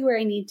exactly where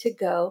I need to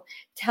go.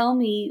 Tell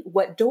me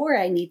what door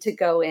I need to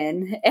go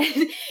in.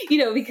 And,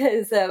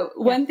 because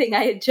one thing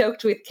I had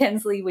joked with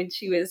Kensley when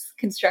she was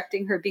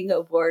constructing her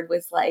bingo board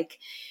was like,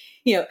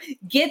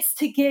 gets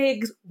to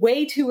gigs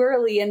way too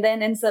early and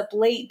then ends up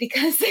late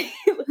because they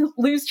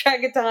lose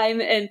track of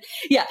time. And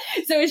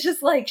so it's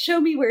just like,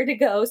 show me where to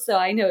go so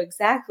I know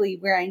exactly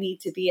where I need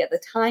to be at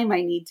the time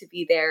I need to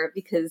be there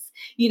because,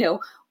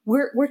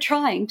 we're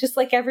trying, just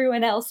like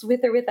everyone else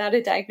with or without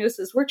a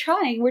diagnosis. We're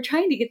trying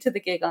to get to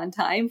the gig on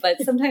time,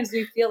 but sometimes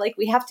we feel like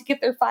we have to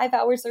get there 5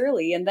 hours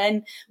early and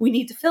then we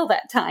need to fill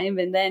that time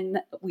and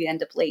then we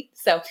end up late.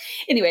 So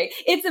anyway,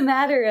 it's a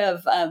matter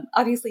of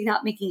obviously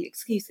not making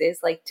excuses.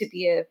 Like to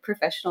be a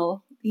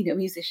professional,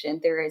 musician,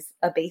 there is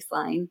a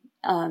baseline,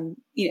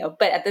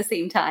 but at the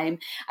same time,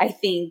 I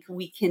think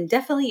we can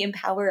definitely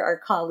empower our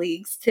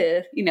colleagues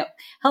to,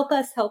 help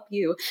us help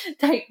you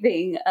type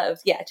thing of,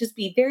 just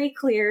be very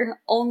clear,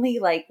 only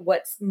like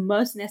what's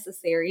most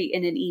necessary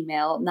in an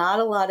email, not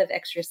a lot of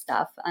extra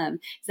stuff. Because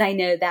I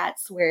know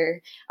that's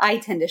where I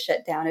tend to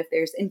shut down if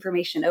there's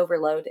information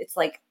overload. It's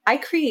like, I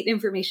create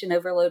information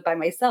overload by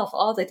myself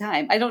all the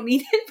time. I don't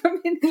need it from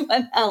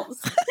anyone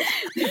else.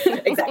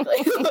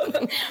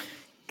 Exactly.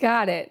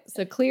 Got it.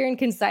 So clear and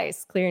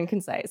concise.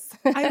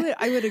 I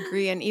would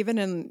agree. And even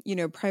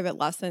in, private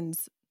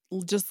lessons,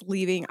 just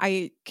leaving,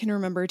 I can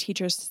remember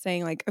teachers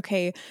saying like,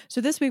 okay,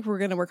 so this week we're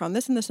going to work on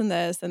this and this and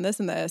this and this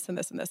and this and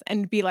this and this,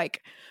 and be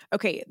like,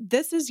 okay,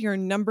 this is your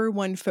number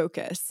one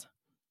focus.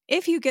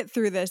 If you get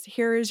through this,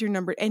 here is your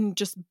number, and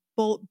just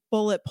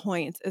bullet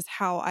points is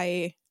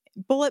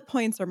bullet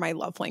points are my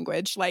love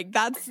language. Like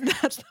that's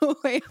the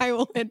way I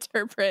will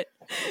interpret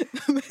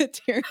the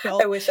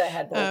material. I wish I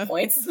had bullet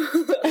points.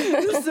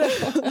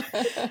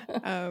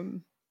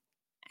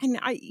 And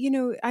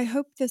I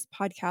hope this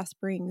podcast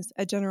brings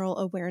a general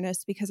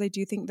awareness, because I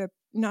do think that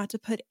not to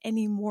put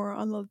any more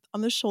on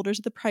the shoulders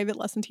of the private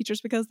lesson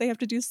teachers, because they have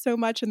to do so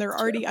much and they're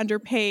already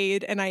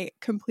underpaid. And I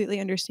completely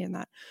understand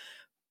that.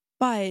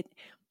 But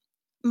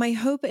my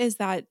hope is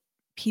that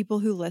people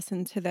who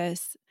listen to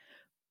this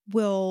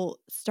will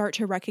start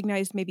to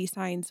recognize maybe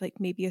signs, like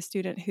maybe a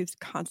student who's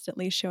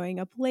constantly showing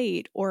up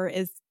late or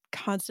is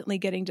constantly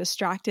getting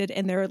distracted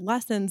in their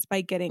lessons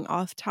by getting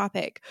off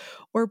topic,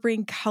 or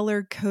bring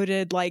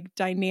color-coded like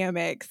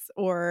dynamics,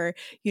 or,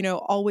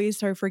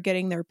 always are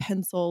forgetting their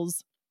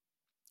pencils,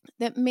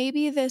 that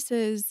maybe this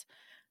is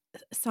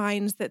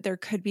signs that there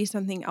could be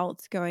something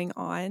else going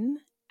on,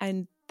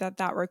 and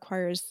that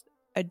requires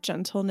a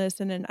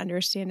gentleness and an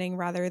understanding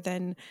rather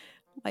than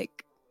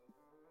like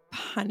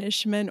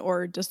punishment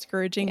or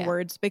discouraging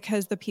words,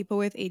 because the people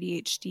with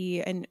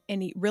ADHD and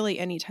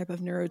any type of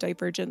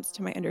neurodivergence,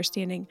 to my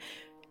understanding,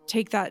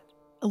 take that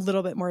a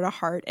little bit more to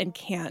heart and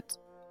can't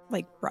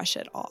like brush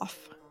it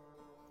off.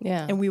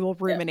 Yeah. And we will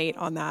ruminate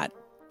on that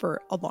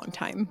for a long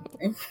time.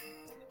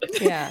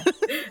 Yeah.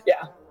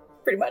 Yeah,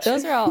 pretty much.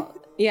 Those are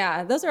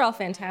all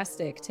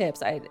fantastic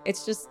tips.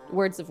 It's just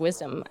words of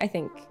wisdom, I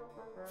think,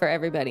 for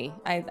everybody.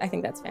 I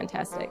think that's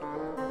fantastic.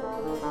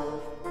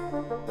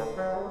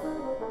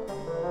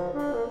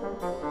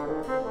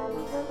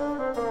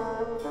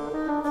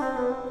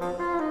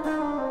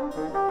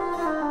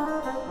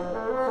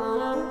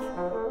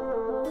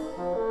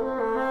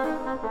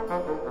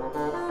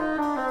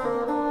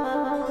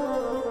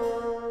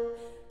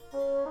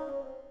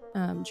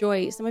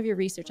 Joy, some of your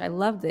research, I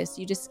love this.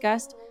 You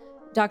discussed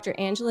Dr.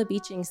 Angela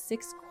Beeching's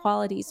 6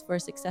 qualities for a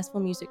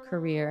successful music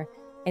career,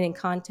 and in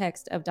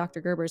context of Dr.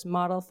 Gerber's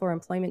model for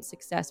employment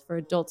success for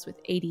adults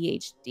with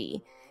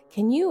ADHD.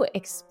 Can you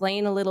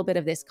explain a little bit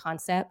of this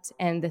concept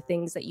and the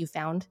things that you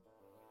found?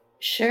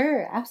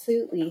 Sure,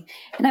 absolutely.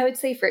 And I would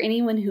say for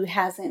anyone who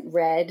hasn't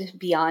read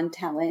Beyond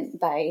Talent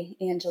by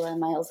Angela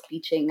Miles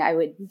Beeching, I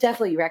would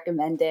definitely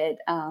recommend it.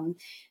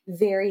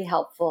 Very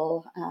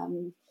helpful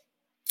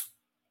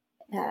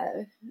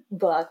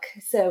book.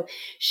 So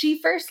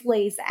she first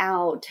lays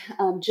out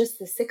just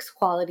the 6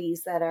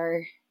 qualities that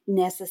are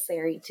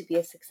necessary to be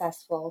a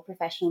successful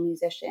professional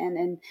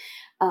musician.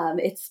 And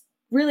it's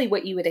really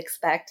what you would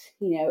expect,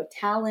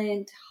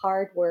 talent,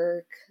 hard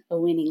work, a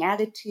winning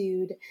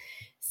attitude,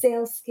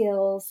 sales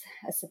skills,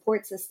 a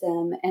support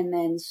system, and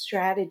then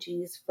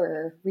strategies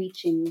for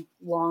reaching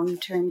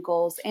long-term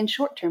goals and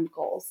short-term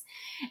goals.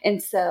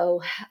 And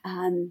so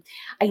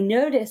I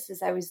noticed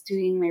as I was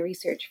doing my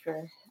research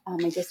for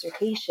my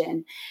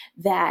dissertation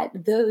that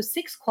those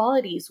 6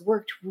 qualities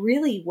worked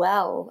really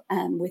well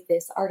with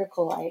this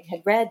article I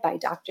had read by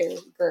Dr.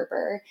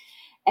 Gerber.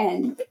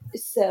 And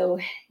so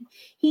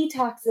he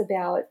talks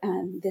about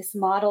this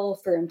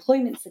model for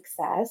employment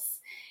success,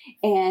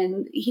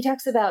 and he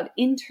talks about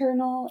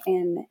internal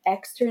and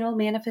external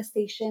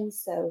manifestations.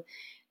 So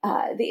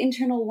the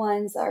internal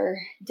ones are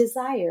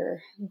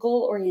desire,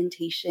 goal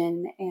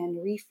orientation, and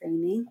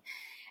reframing.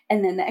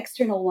 And then the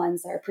external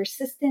ones are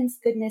persistence,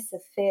 goodness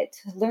of fit,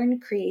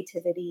 learned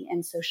creativity,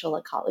 and social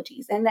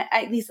ecologies. And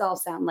these all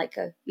sound like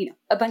a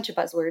bunch of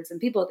buzzwords. And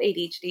people with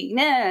ADHD,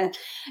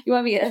 you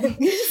want me to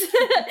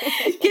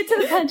get to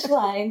the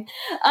punchline.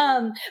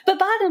 But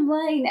bottom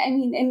line,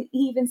 and he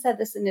even said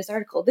this in his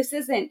article, this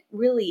isn't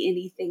really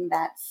anything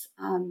that's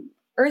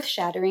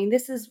earth-shattering.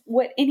 This is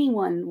what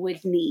anyone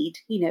would need,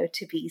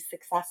 to be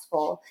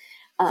successful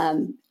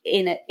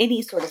in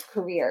any sort of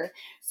career.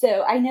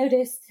 So I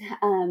noticed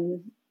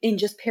in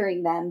just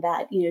pairing them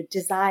that,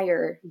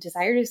 desire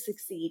to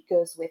succeed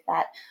goes with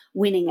that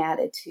winning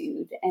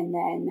attitude. And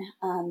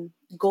then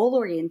goal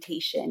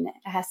orientation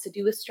has to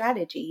do with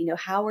strategy.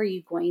 How are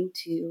you going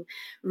to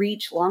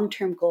reach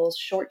long-term goals,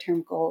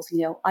 short-term goals,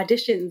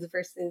 auditions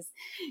versus,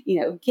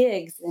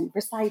 gigs and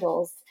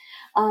recitals.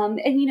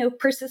 And,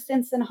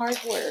 persistence and hard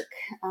work.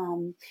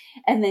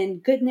 And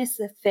then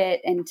goodness of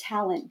fit and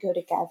talent go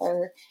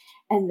together.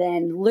 And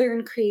then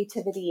learn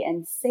creativity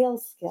and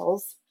sales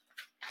skills.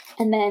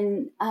 And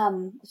then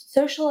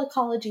social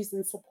ecologies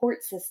and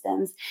support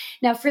systems.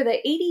 Now, for the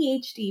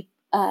ADHD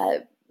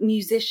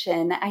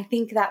musician, I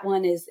think that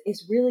one is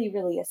really,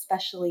 really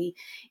especially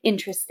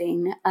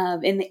interesting.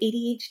 In the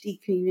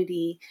ADHD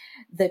community,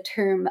 the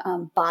term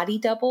body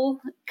double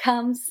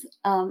comes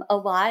a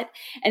lot.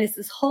 And it's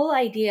this whole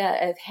idea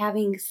of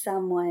having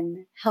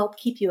someone help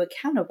keep you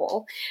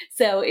accountable.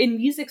 So in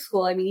music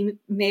school, you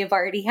may have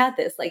already had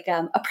this, like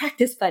a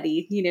practice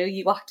buddy.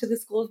 You walk to the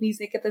School of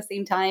Music at the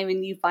same time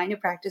and you find a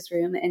practice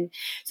room. And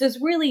so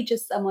it's really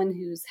just someone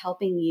who's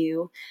helping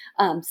you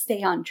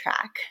stay on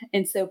track.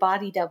 And so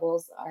body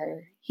doubles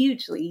are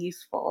hugely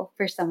useful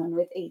for someone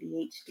with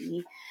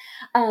ADHD.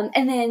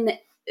 And then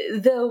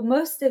though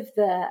most of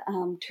the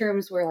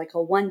terms were like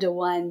a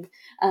one-to-one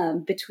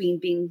between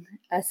being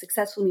a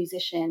successful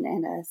musician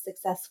and a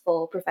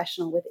successful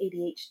professional with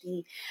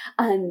ADHD,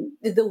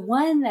 the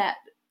one that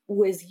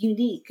was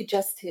unique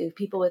just to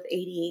people with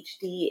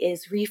ADHD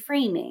is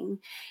reframing.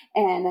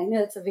 And I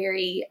know it's a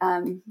very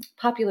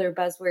popular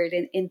buzzword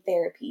in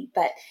therapy,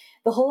 but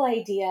the whole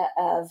idea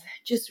of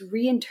just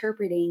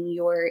reinterpreting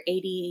your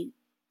ADHD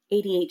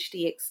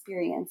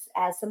experience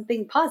as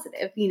something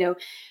positive.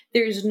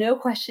 There's no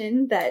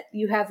question that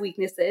you have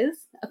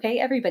weaknesses. Okay.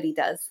 Everybody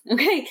does.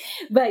 Okay.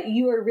 But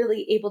you are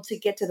really able to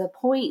get to the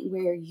point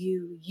where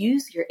you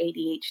use your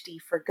ADHD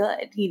for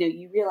good.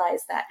 You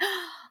realize that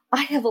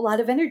I have a lot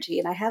of energy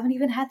and I haven't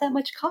even had that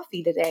much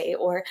coffee today,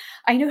 or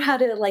I know how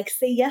to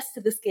say yes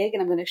to this gig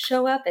and I'm going to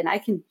show up and I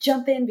can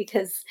jump in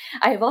because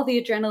I have all the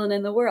adrenaline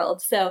in the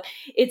world. So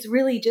it's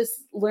really just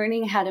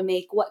learning how to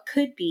make what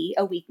could be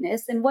a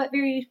weakness and what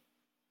very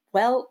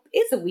well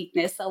is a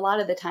weakness a lot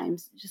of the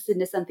times just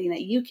into something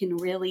that you can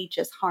really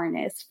just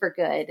harness for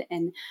good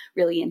and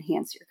really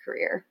enhance your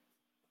career.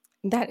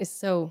 That is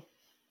so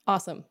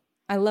awesome.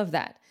 I love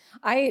that.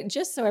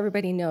 Just so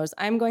everybody knows,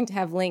 I'm going to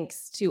have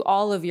links to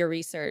all of your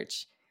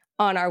research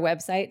on our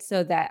website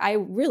so that I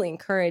really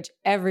encourage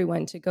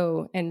everyone to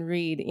go and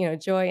read,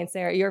 Joy and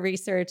Sarah, your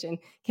research, and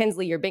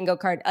Kensley, your bingo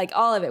card, like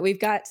all of it.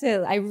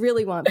 I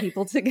really want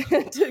people to get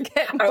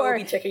more. I will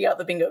be checking out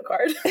the bingo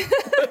card.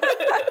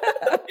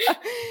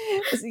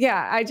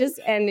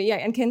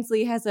 And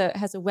Kensley has a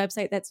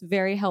website that's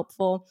very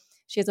helpful.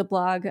 She has a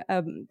blog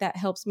that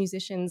helps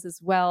musicians as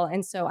well.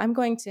 And so I'm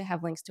going to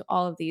have links to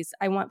all of these.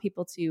 I want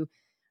people to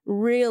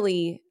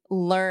really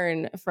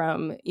learn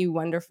from you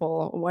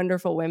wonderful,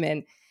 wonderful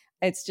women.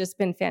 It's just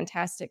been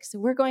fantastic. So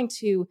we're going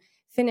to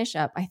finish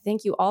up. I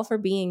thank you all for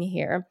being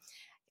here.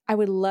 I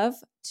would love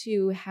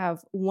to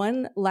have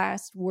one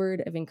last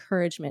word of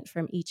encouragement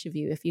from each of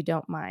you, if you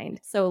don't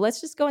mind. So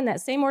let's just go in that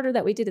same order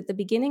that we did at the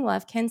beginning. We'll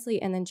have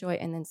Kensley and then Joy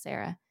and then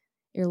Sarah.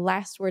 Your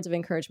last words of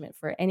encouragement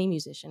for any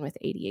musician with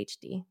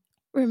ADHD.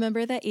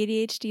 Remember that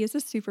ADHD is a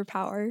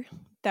superpower,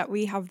 that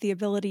we have the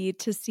ability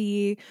to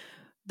see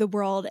the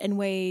world in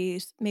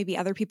ways maybe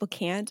other people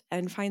can't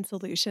and find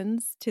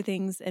solutions to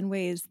things in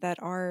ways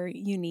that are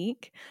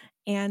unique,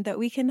 and that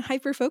we can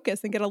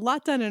hyper-focus and get a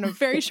lot done in a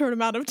very short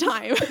amount of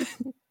time.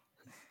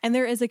 And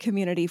there is a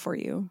community for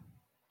you.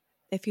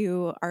 If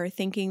you are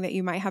thinking that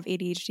you might have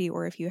ADHD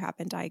or if you have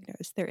been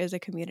diagnosed, there is a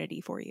community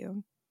for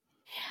you.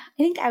 I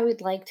think I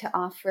would like to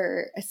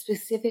offer a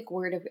specific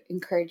word of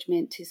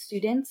encouragement to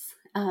students,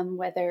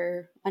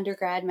 whether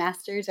undergrad,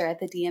 master's, or at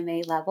the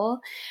DMA level.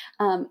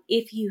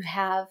 If you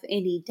have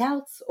any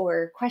doubts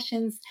or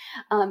questions,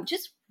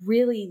 just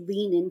really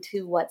lean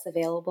into what's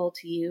available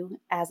to you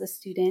as a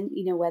student,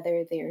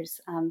 whether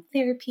there's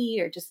therapy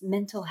or just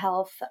mental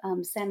health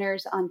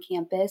centers on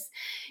campus.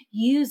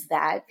 Use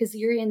that, because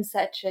you're in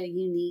such a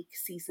unique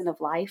season of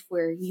life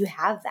where you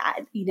have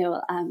that.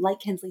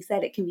 Like Kensley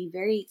said, it can be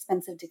very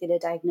expensive to get a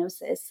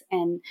diagnosis.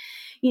 And,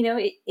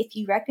 if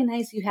you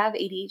recognize you have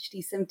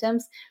ADHD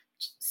symptoms,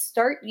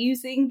 start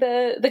using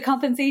the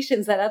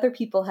compensations that other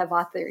people have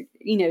authored.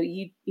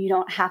 You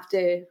don't have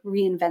to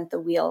reinvent the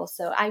wheel.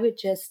 So I would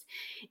just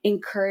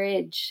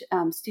encourage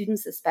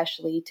students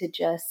especially to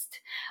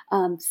just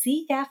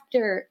seek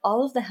after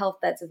all of the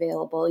help that's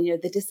available.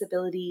 The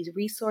Disability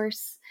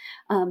Resource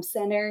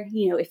Center,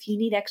 if you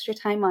need extra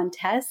time on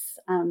tests,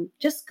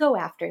 just go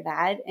after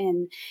that.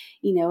 And,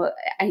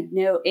 I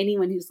know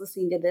anyone who's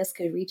listening to this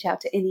could reach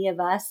out to any of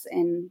us.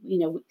 And,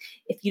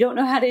 if you don't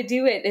know how to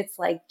do it, it's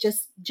like,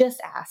 just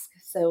ask.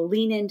 So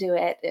lean into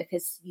it,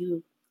 because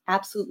you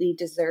absolutely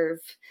deserve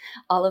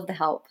all of the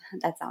help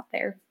that's out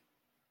there.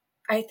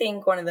 I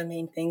think one of the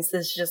main things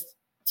is just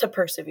to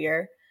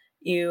persevere.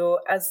 You,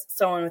 as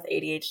someone with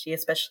ADHD,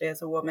 especially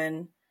as a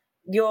woman,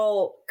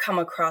 you'll come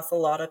across a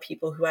lot of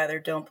people who either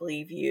don't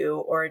believe you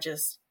or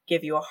just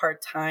give you a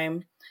hard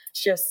time.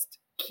 Just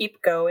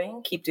keep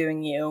going, keep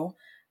doing you.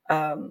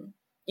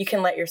 You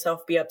can let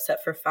yourself be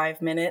upset for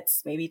 5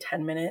 minutes, maybe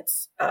 10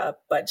 minutes,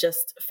 but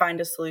just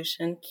find a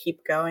solution,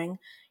 keep going.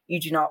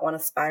 You do not want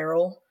to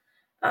spiral.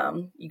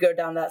 You go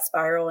down that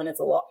spiral and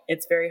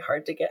it's very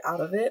hard to get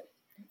out of it,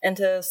 and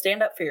to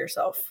stand up for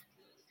yourself.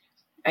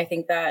 I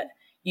think that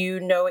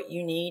you know what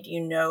you need, you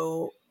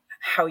know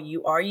how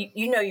you are,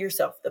 you know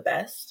yourself the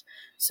best.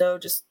 So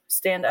just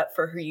stand up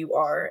for who you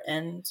are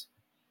and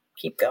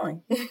keep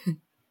going.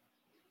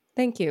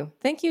 Thank you.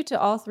 Thank you to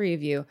all three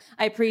of you.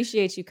 I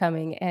appreciate you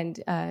coming and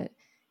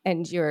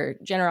your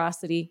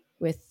generosity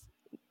with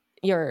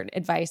your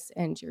advice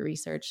and your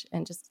research.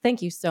 And just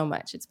thank you so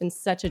much. It's been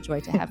such a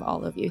joy to have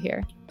all of you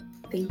here.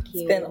 Thank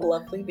you. It's been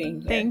lovely being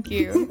here. Thank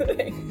you.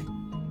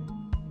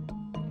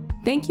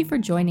 Thank you for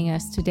joining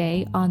us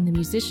today on the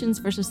Musicians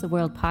vs. the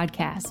World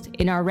podcast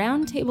in our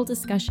roundtable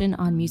discussion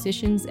on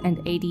musicians and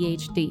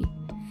ADHD.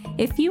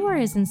 If you are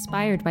as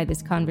inspired by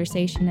this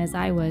conversation as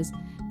I was,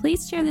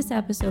 please share this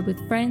episode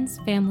with friends,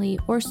 family,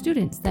 or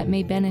students that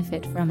may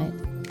benefit from it.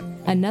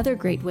 Another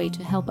great way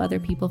to help other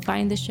people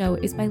find the show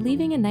is by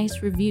leaving a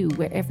nice review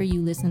wherever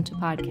you listen to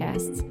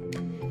podcasts.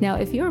 Now,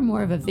 if you're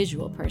more of a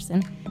visual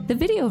person, the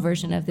video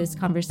version of this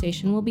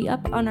conversation will be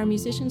up on our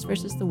Musicians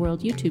vs. the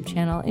World YouTube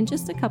channel in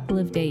just a couple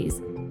of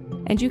days.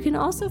 And you can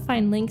also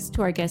find links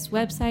to our guest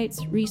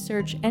websites,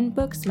 research, and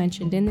books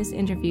mentioned in this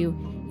interview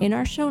in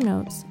our show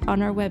notes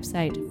on our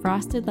website,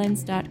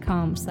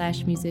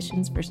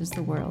 frostedlens.com/musicians vs.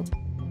 the world.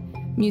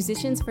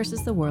 Musicians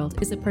vs. the World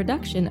is a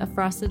production of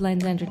Frosted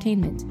Lens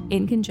Entertainment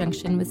in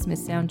conjunction with Smith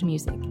Sound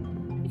Music.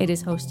 It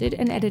is hosted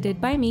and edited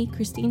by me,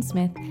 Christine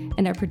Smith,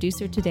 and our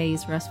producer today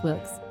is Russ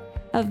Wilkes.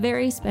 A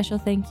very special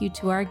thank you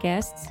to our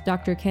guests,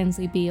 Dr.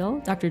 Kensley Beal,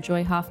 Dr.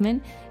 Joy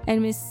Hoffman,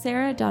 and Ms.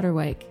 Sarah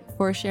Dodderwyk,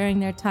 for sharing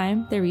their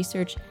time, their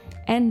research,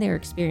 and their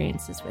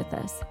experiences with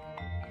us.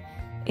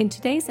 In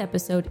today's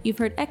episode, you've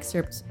heard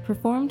excerpts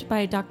performed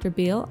by Dr.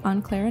 Beal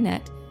on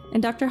clarinet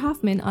and Dr.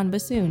 Hoffman on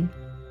bassoon.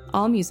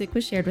 All music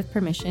was shared with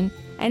permission,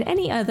 and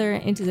any other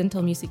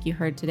incidental music you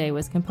heard today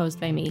was composed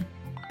by me.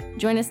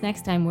 Join us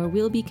next time, where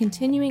we'll be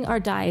continuing our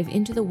dive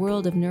into the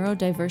world of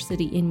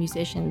neurodiversity in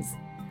musicians.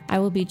 I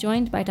will be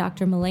joined by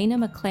Dr. Milena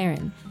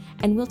McLaren,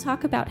 and we'll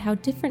talk about how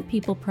different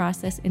people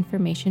process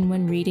information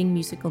when reading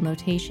musical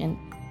notation.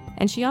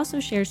 And she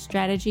also shares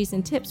strategies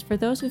and tips for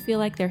those who feel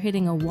like they're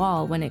hitting a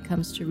wall when it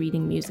comes to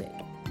reading music.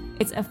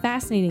 It's a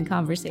fascinating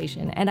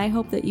conversation, and I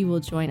hope that you will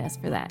join us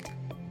for that.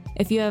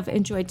 If you have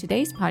enjoyed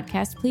today's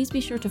podcast, please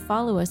be sure to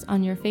follow us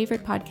on your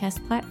favorite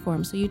podcast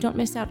platform so you don't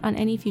miss out on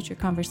any future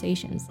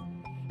conversations.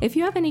 If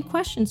you have any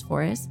questions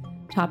for us,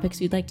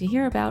 topics you'd like to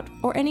hear about,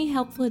 or any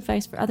helpful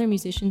advice for other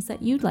musicians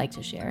that you'd like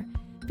to share,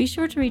 be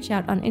sure to reach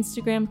out on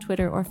Instagram,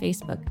 Twitter, or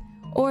Facebook,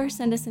 or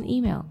send us an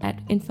email at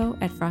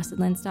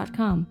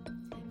info@frostedlens.com.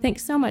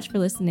 Thanks so much for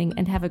listening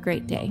and have a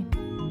great day.